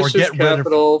 Fictitious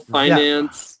capital,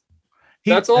 finance.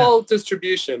 That's all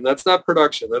distribution. That's not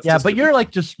production. That's but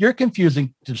you're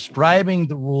confusing describing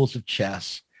the rules of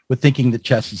chess with thinking that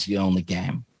chess is the only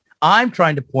game. I'm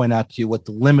trying to point out to you what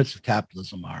the limits of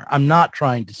capitalism are. I'm not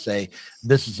trying to say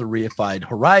this is a reified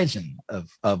horizon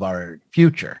of our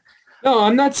future. No,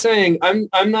 I'm not saying I'm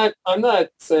not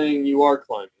saying you are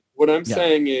Kleinman. What I'm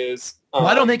saying is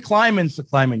I don't think Kleinman's the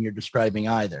Kleinman you're describing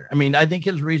either. I mean, I think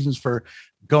his reasons for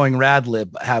going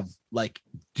radlib have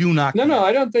do not. No,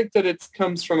 I don't think that it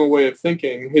comes from a way of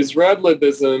thinking. His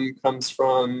radlibism comes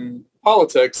from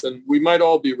politics, and we might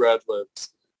all be rad-libs.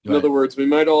 In Right. other words, we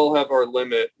might all have our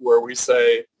limit where we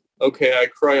say, okay, I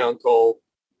cry uncle,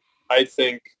 I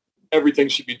think everything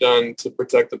should be done to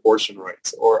protect abortion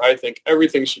rights, or I think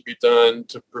everything should be done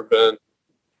to prevent,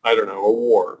 I don't know, a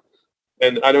war.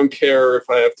 And I don't care if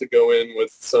I have to go in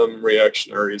with some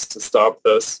reactionaries to stop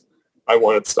this. I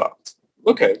want it stopped.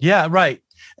 Okay. Yeah, right.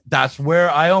 That's where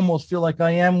I almost feel like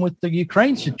I am with the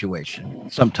Ukraine situation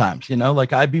sometimes,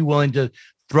 like I'd be willing to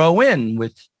throw in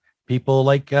with people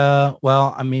like,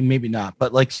 well, I mean, maybe not,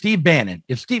 but like Steve Bannon.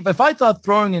 If I thought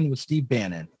throwing in with Steve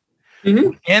Bannon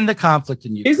and the conflict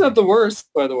in Ukraine. He's not the worst,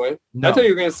 by the way. No. I thought you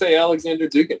were going to say Alexander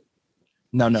Dugin.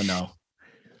 No.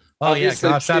 Oh, yeah, Obviously,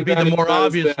 gosh, that'd be the Steve more Bannon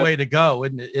obvious is bad. way to go,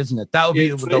 isn't it? That would be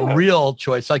It's- the yeah. real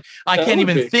choice. Like, I That can't would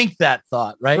even be. think that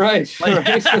thought, right? Right.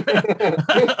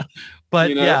 Like- But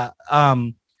You know? yeah,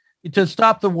 to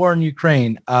stop the war in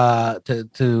Ukraine,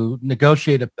 to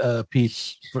negotiate a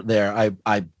peace there,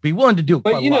 I'd be willing to do it.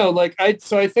 But quite a lot. like I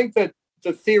think that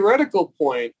the theoretical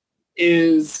point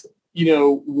is,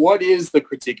 what is the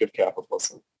critique of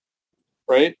capitalism,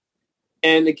 right?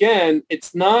 And again,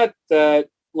 it's not that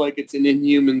like it's an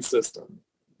inhuman system,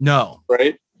 No,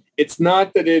 right? It's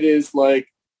not that it is like,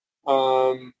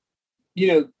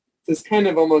 this kind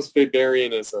of almost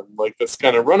Weberianism, like this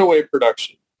kind of runaway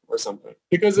production or something.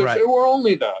 Because if Right. it were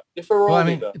only that, well, I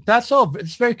mean, that's all.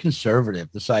 It's very conservative.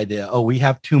 This idea, we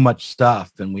have too much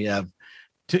stuff and we have,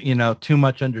 too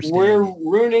much understanding. we're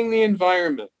ruining the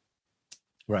environment.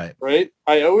 Right. Right?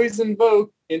 I always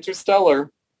invoke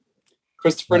Interstellar,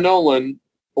 Christopher Right. Nolan,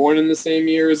 born in the same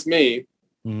year as me.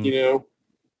 Mhm.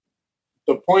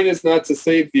 The point is not to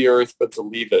save the Earth, but to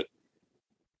leave it.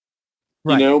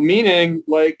 Right. Meaning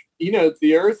like,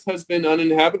 the Earth has been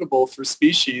uninhabitable for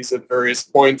species at various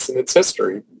points in its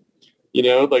history.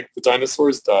 Like the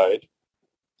dinosaurs died.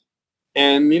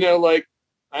 And, like,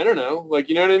 I don't know, like,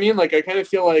 you know what I mean? Like, I kind of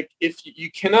feel like if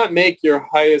you cannot make your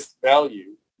highest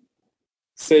value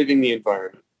saving the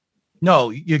environment.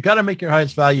 No, you got to make your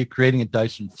highest value creating a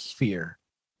Dyson sphere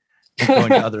and going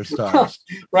to other stars.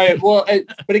 Right. Well,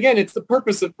 but again, it's the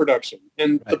purpose of production.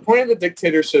 And the Right. point of the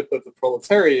dictatorship of the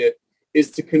proletariat is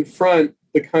to confront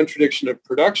the contradiction of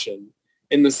production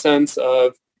in the sense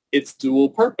of its dual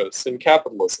purpose in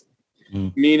capitalism,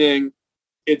 meaning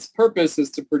its purpose is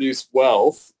to produce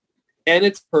wealth and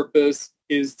its purpose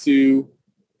is to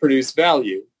produce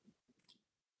value.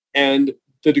 And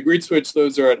the degree to which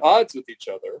those are at odds with each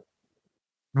other,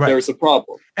 Right. there's a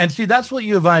problem. And see, that's what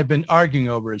you and I have been arguing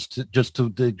over, is to the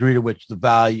degree to which the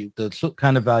value, the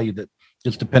kind of value that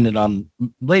is dependent on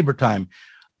labor time,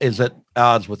 is at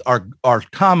odds with our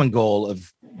common goal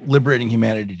of liberating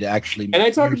humanity to actually. And I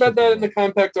talk about that in the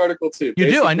Compact article too. You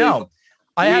do, I Basically, know.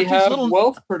 I we have have these little.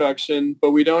 wealth production,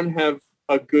 but we don't have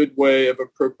a good way of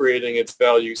appropriating its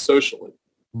value socially.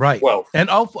 Right. Wealth. And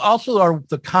also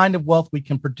the kind of wealth we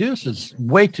can produce is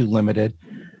way too limited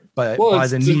by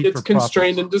the need it's for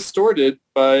constrained profits. and distorted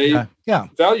by Yeah.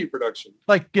 value production.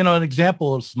 Like, an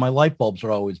example is my light bulbs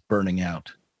are always burning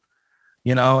out,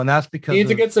 and that's because You need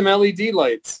to of- get some LED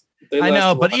lights. They I last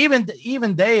know, a but lot.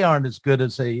 even they aren't as good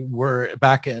as they were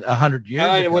back at 100 years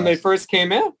ago. When they first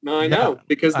came out. No, I know. Yeah.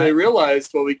 Because they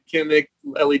realized, well, we can't make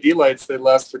LED lights that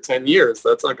last for 10 years.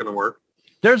 That's not going to work.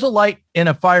 There's a light in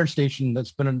a fire station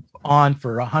that's been on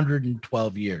for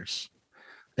 112 years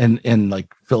in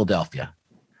like Philadelphia.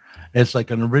 It's like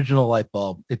an original light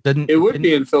bulb. It would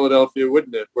be in Philadelphia,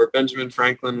 wouldn't it? Where Benjamin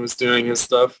Franklin was doing his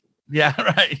stuff. Yeah,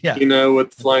 right. Yeah.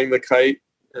 With flying the kite.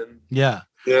 And Yeah.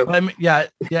 yeah. But I mean, yeah.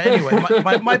 Anyway,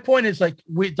 my point is, like,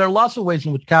 there are lots of ways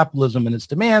in which capitalism and its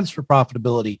demands for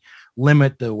profitability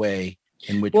limit the way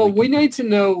in which. Well, we we need to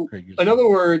know, in other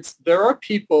words, there are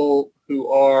people who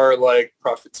are like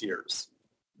profiteers,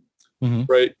 Mhm.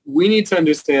 right? We need to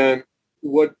understand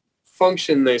what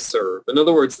function they serve. In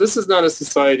other words, this is not a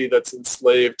society that's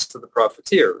enslaved to the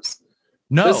profiteers.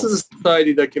 No. This is a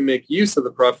society that can make use of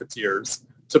the profiteers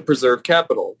to preserve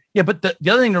capital. Yeah, but the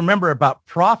other thing to remember about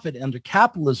profit under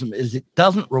capitalism is it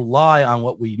doesn't rely on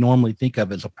what we normally think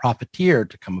of as a profiteer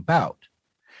to come about.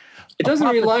 It doesn't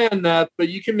rely on that, but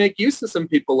you can make use of some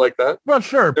people like that. Well,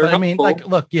 sure, They're but I mean, helpful.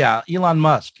 look, yeah, Elon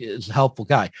Musk is a helpful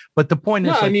guy, but the point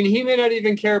is, No, I mean, he may not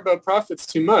even care about profits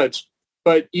too much,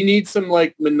 but you need some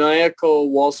like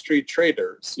maniacal Wall Street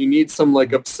traders. You need some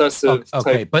like obsessive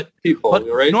okay, type people, but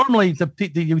right? normally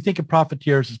you think of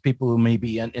profiteers as people who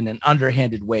maybe in an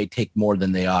underhanded way take more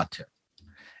than they ought to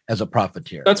as a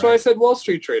profiteer. That's why I said Wall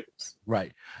Street traders.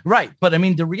 Right. But I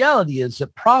mean, the reality is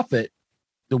that profit,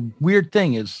 the weird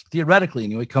thing is theoretically,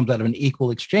 it comes out of an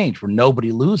equal exchange where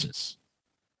nobody loses,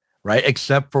 right?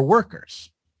 Except for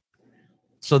workers.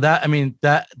 So that, I mean,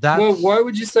 that's, Well, why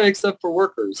would you say except for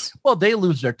workers? well, they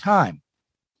lose their time.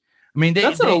 I mean,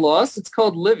 That's not a loss. It's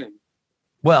called living.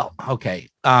 well, okay.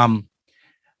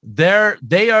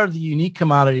 They are the unique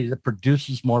commodity that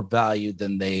produces more value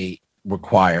than they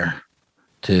require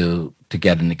to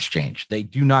get an exchange. They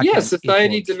do not. Yeah, get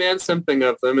society equal- demands something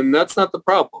of them, and that's not the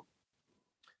problem.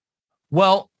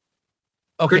 Well,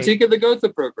 okay. Critique of the Gotha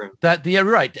program. You're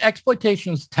right.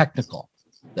 Exploitation is technical.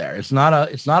 There, it's not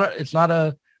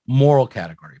a moral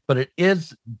category, but it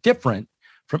is different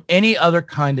from any other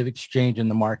kind of exchange in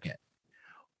the market.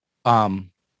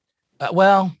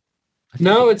 Well,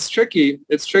 No, it's tricky.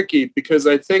 It's tricky because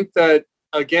I think that,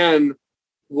 again,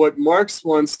 what Marx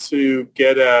wants to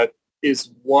get at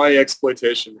is why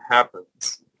exploitation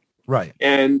happens. right.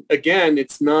 And again,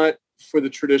 it's not for the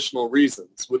traditional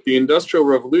reasons. With the Industrial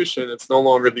Revolution, it's no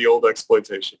longer the old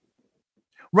exploitation.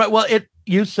 Right. Well,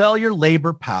 you sell your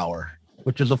labor power,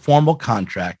 which is a formal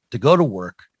contract, to go to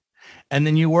work, and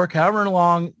then you work however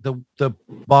long the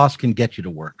boss can get you to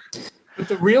work. But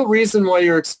the real reason why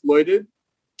you're exploited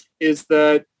is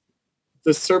that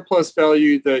the surplus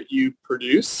value that you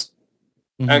produce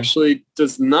actually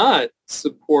does not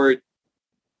support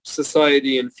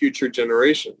society and future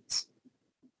generations,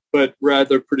 but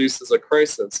rather produces a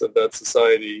crisis of that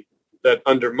society that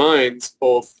undermines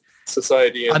both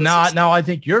society and Now I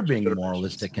think you're being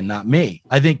moralistic and not me.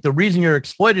 I think the reason you're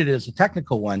exploited is a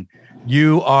technical one.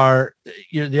 The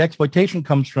exploitation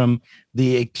comes from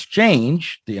the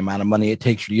exchange, the amount of money it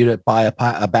takes for you to buy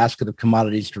a basket of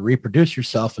commodities to reproduce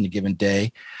yourself in a given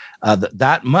day.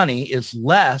 That money is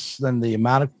less than the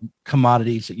amount of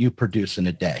commodities that you produce in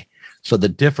a day. So the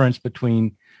difference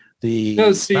between the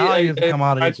value of the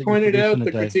commodities I pointed out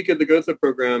the critique of the Gotha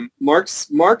program. Marx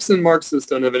and Marxists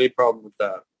don't have any problem with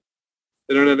that.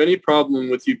 They don't have any problem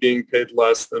with you being paid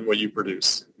less than what you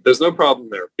produce. There's no problem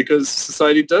there because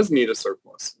society does need a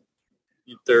surplus.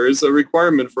 There is a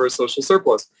requirement for a social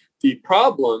surplus. The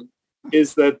problem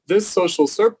is that this social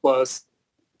surplus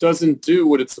doesn't do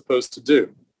what it's supposed to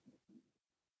do.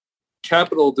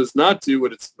 Capital does not do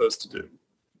what it's supposed to do,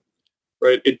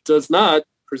 right? It does not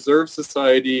preserve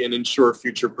society and ensure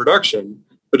future production,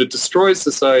 but it destroys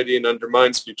society and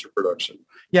undermines future production.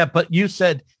 Yeah, but you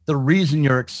said the reason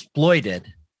you're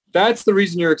exploited. That's the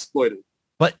reason you're exploited.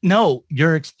 But no,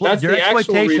 your That's the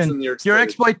actual reason you're exploited. Your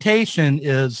exploitation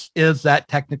is that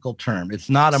technical term. It's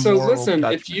not a so moral listen,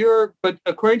 judgment. but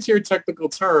according to your technical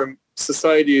term,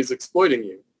 society is exploiting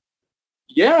you.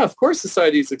 Yeah, of course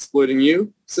society is exploiting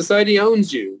you. Society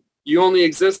owns you. You only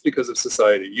exist because of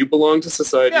society. You belong to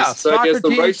society. Yeah, society has the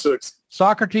right to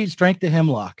Socrates drank the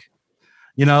hemlock.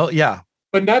 Yeah.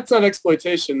 But that's not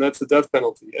exploitation. That's the death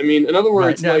penalty. I mean, in other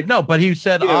words, right. No, but he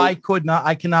said, I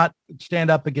cannot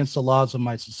stand up against the laws of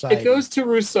my society. It goes to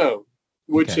Rousseau,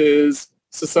 which is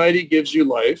society gives you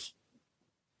life,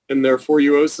 and therefore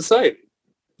you owe society.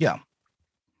 Yeah.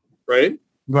 Right?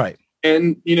 Right.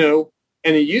 And,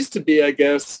 and it used to be, I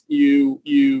guess,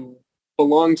 you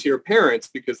belong to your parents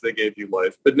because they gave you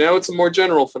life. But now it's a more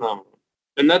general phenomenon.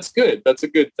 And that's good. That's a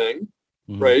good thing.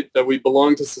 Right? That we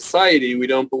belong to society. We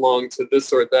don't belong to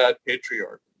this or that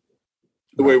patriarch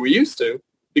the way we used to,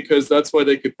 because that's why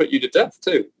they could put you to death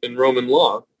too. In Roman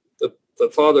law, the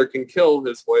father can kill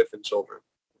his wife and children.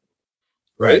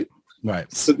 Right?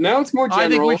 Right. So now it's more general. I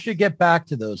think we should get back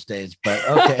to those days, but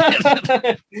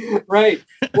okay. Right.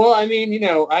 Well, I mean,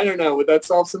 I don't know. Would that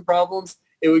solve some problems?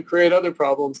 It would create other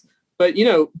problems. But,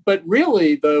 but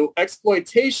really, though,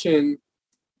 exploitation,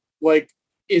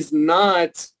 is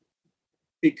not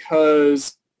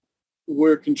because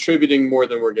we're contributing more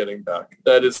than we're getting back.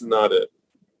 That is not it.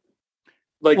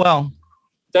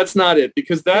 That's not it,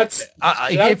 because that's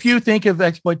if you think of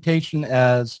exploitation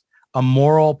as a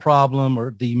moral problem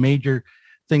or the major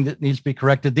thing that needs to be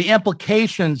corrected, the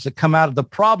implications that come out of the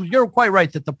problem, you're quite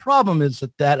right that the problem is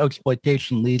that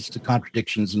exploitation leads to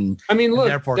contradictions and then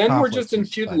we're just in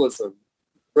feudalism,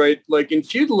 right? Like in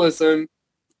feudalism,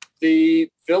 the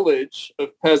village of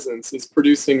peasants is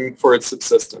producing for its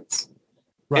subsistence.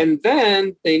 Right. And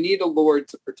then they need a lord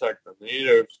to protect them. They need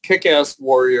a kick-ass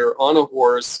warrior on a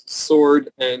horse, sword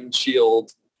and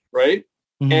shield, right?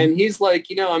 Mm-hmm. And he's like,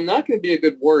 I'm not going to be a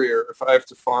good warrior if I have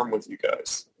to farm with you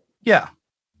guys. Yeah.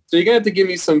 So you're going to have to give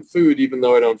me some food even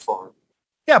though I don't farm.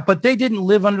 Yeah, but they didn't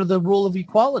live under the rule of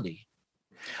equality.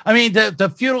 I mean,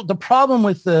 the problem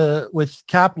with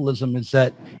capitalism is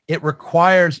that it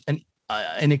requires an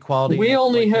inequality. We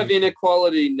only have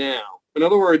inequality now. In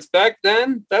other words, back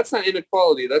then, that's not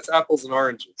inequality. That's apples and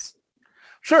oranges.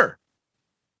 Sure.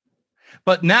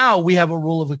 But now we have a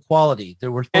rule of equality.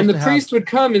 That we're supposed And the to priest would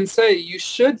come and say, you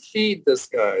should feed this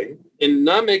guy and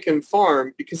not make him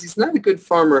farm because he's not a good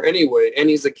farmer anyway, and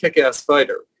he's a kick-ass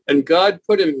fighter. And God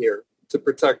put him here to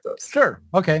protect us. Sure.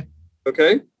 Okay.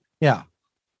 Okay? Yeah.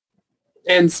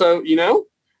 And so,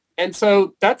 and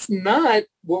so that's not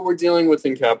what we're dealing with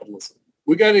in capitalism.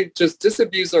 We got to just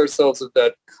disabuse ourselves of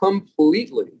that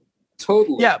completely,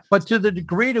 totally. Yeah, but to the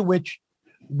degree to which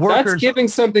workers... That's giving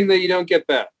something that you don't get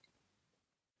back.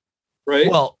 Right?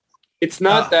 Well, it's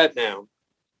not that now.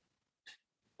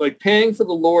 Like paying for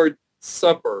the Lord's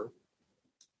Supper,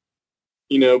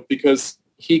 because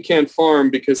he can't farm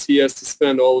because he has to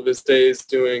spend all of his days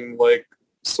doing like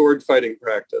sword fighting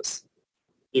practice,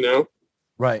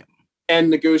 right. And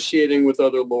negotiating with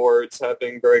other lords,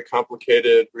 having very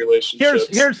complicated relationships.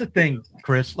 Here's the thing,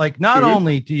 Chris. Like, not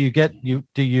only do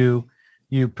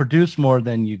you produce more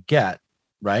than you get,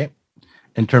 right,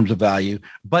 in terms of value,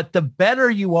 but the better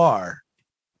you are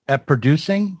at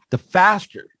producing, the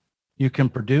faster you can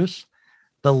produce,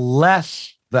 the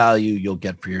less value you'll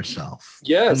get for yourself.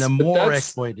 Yes, and the more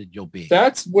exploited you'll be.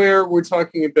 That's where we're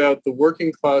talking about the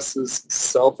working class's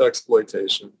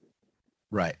self-exploitation.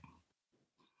 Right.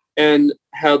 And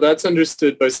how that's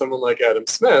understood by someone like Adam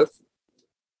Smith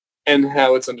and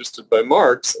how it's understood by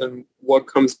Marx and what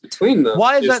comes between them.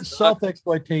 Why is that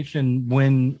self-exploitation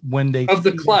when they... Of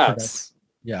the class.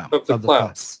 Yeah. Of the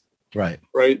class. Right.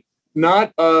 Right.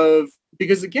 Not of...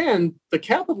 Because again, the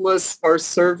capitalists are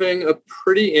serving a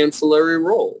pretty ancillary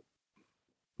role.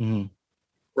 Mm-hmm.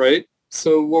 Right?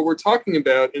 So what we're talking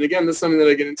about, and again, this is something that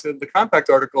I get into in the Compact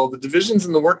article, the divisions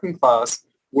in the working class,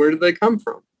 where do they come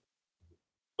from?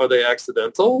 Are they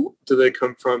accidental? Do they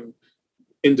come from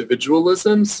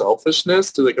individualism,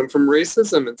 selfishness? Do they come from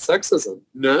racism and sexism?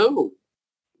 No.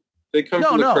 They come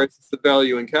from the crisis of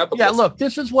value in capitalism.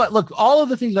 Yeah, look, all of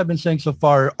the things I've been saying so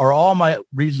far are all my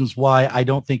reasons why I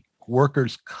don't think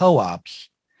workers' co-ops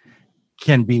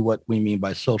can be what we mean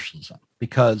by socialism,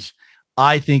 because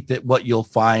I think that what you'll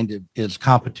find is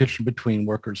competition between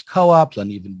workers' co-ops,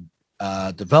 uneven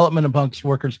development amongst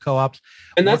workers' co-ops.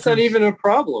 And that's not even a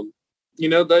problem.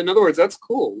 In other words, that's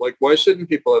cool. Like, why shouldn't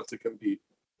people have to compete?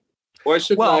 Why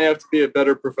shouldn't I have to be a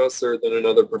better professor than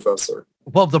another professor?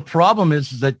 Well, the problem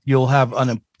is that you'll have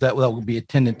that will be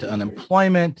attendant to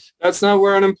unemployment. That's not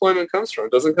where unemployment comes from.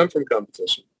 It doesn't come from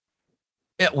competition.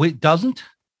 It doesn't?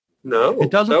 No.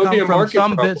 It doesn't come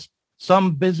from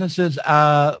some businesses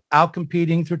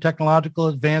outcompeting through technological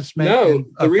advancement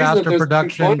and faster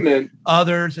production,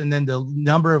 others, and then the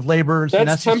number of laborers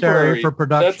necessary temporary. For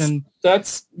production.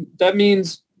 That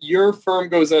means your firm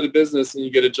goes out of business and you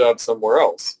get a job somewhere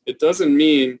else. It doesn't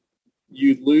mean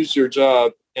you lose your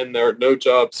job and there are no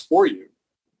jobs for you.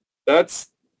 That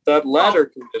latter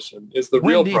condition is the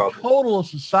real problem. When the total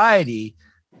society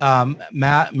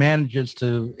manages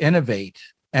to innovate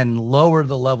and lower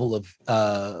the level of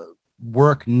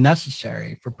work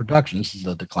necessary for production, this is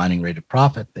a declining rate of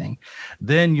profit thing,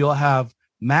 then you'll have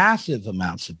massive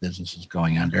amounts of businesses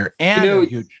going under and a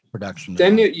huge production.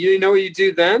 Then you know what you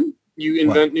do then? You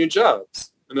invent new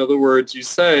jobs. In other words, you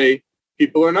say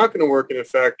people are not going to work in a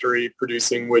factory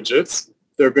producing widgets.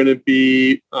 They're going to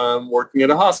be working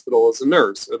at a hospital as a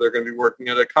nurse, or they're going to be working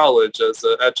at a college as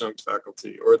an adjunct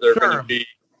faculty, or they're going to be,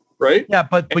 right? Yeah,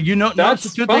 but notice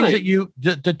the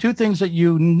two things that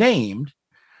you named,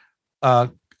 a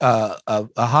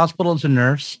hospital as a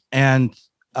nurse and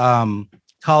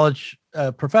college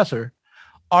professor,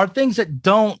 are things that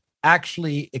don't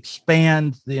actually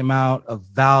expand the amount of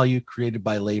value created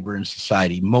by labor in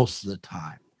society most of the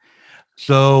time.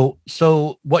 So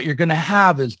what you're going to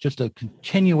have is just a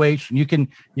continuation. You can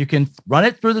run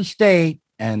it through the state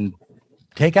and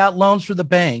take out loans for the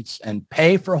banks and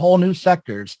pay for whole new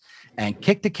sectors and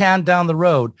kick the can down the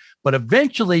road. But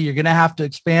eventually you're going to have to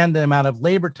expand the amount of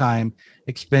labor time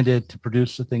expended to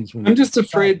produce the things we need. I'm just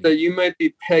afraid that you might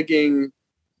be pegging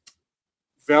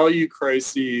value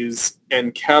crises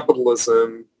and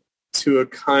capitalism to a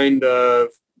kind of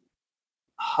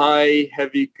high,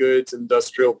 heavy goods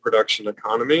industrial production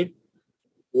economy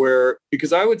where,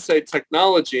 because I would say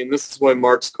technology, and this is why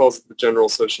Marx calls it the general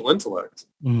social intellect,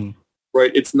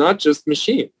 right? It's not just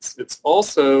machines. It's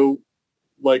also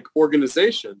like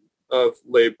organization of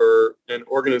labor and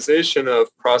organization of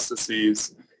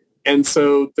processes. And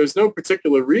so there's no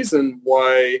particular reason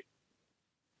why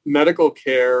medical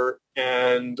care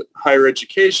and higher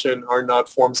education are not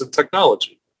forms of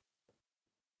technology.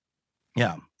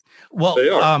 Yeah. Well,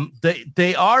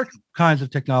 they are kinds of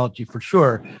technology for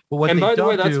sure. But what by the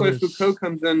way, that's why Foucault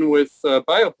comes in with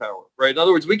biopower, right? In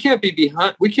other words, we can't be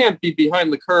behind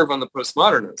the curve on the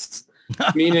postmodernists,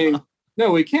 meaning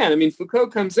No, we can't. I mean, Foucault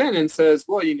comes in and says,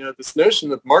 well, this notion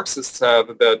that Marxists have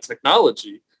about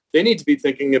technology, they need to be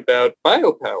thinking about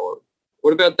biopower.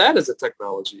 What about that as a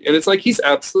technology? And it's like, he's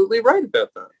absolutely right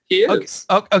about that. He is.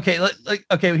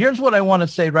 Okay. Here's what I want to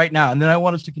say right now. And then I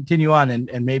want us to continue on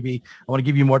and maybe I want to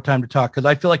give you more time to talk because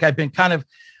I feel like I've been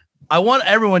I want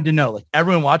everyone to know, like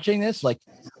everyone watching this, like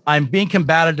I'm being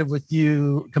combative with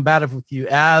you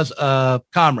as a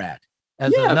comrade,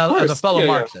 as a fellow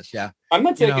Marxist. Yeah. I'm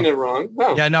not taking it wrong.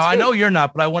 No, yeah, no, I know you're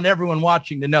not, but I want everyone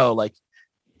watching to know, like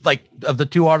of the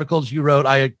two articles you wrote,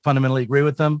 I fundamentally agree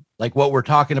with them. Like what we're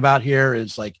talking about here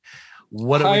is like,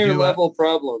 what do we do? Higher level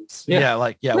problems. Yeah.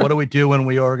 What do we do when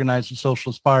we organize the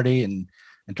Socialist Party and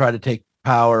try to take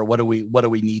power? What do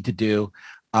we need to do?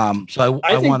 So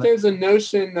I think there's a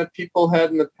notion that people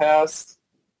had in the past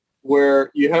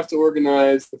where you have to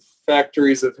organize the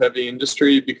factories of heavy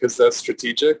industry because that's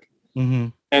strategic. Mm-hmm.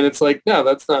 And it's like, no,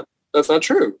 that's not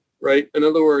true. Right. In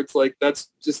other words, like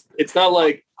it's not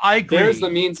like I agree. There's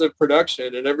the means of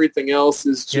production and everything else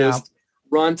is just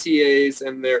rentiers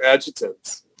and their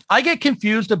adjutants. I get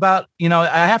confused about,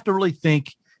 I have to really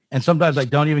think, and sometimes I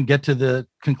don't even get to the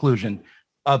conclusion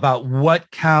about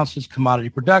what counts as commodity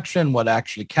production, what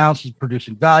actually counts as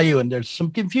producing value. And there's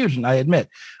some confusion, I admit,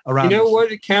 around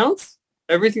what it counts?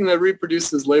 Everything that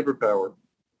reproduces labor power.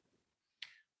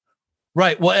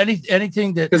 Right. Well,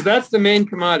 anything that... Because that's the main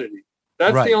commodity.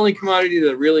 That's the only commodity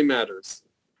that really matters.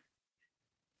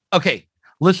 Okay,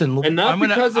 listen. And not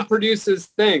because it produces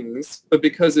things, but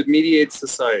because it mediates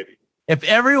society. If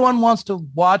everyone wants to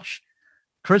watch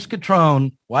Chris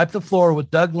Cutrone wipe the floor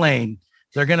with Doug Lane,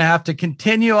 they're going to have to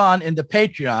continue on in the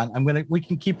Patreon. We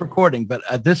can keep recording, but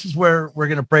this is where we're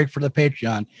going to break for the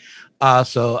Patreon.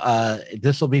 So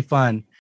this will be fun.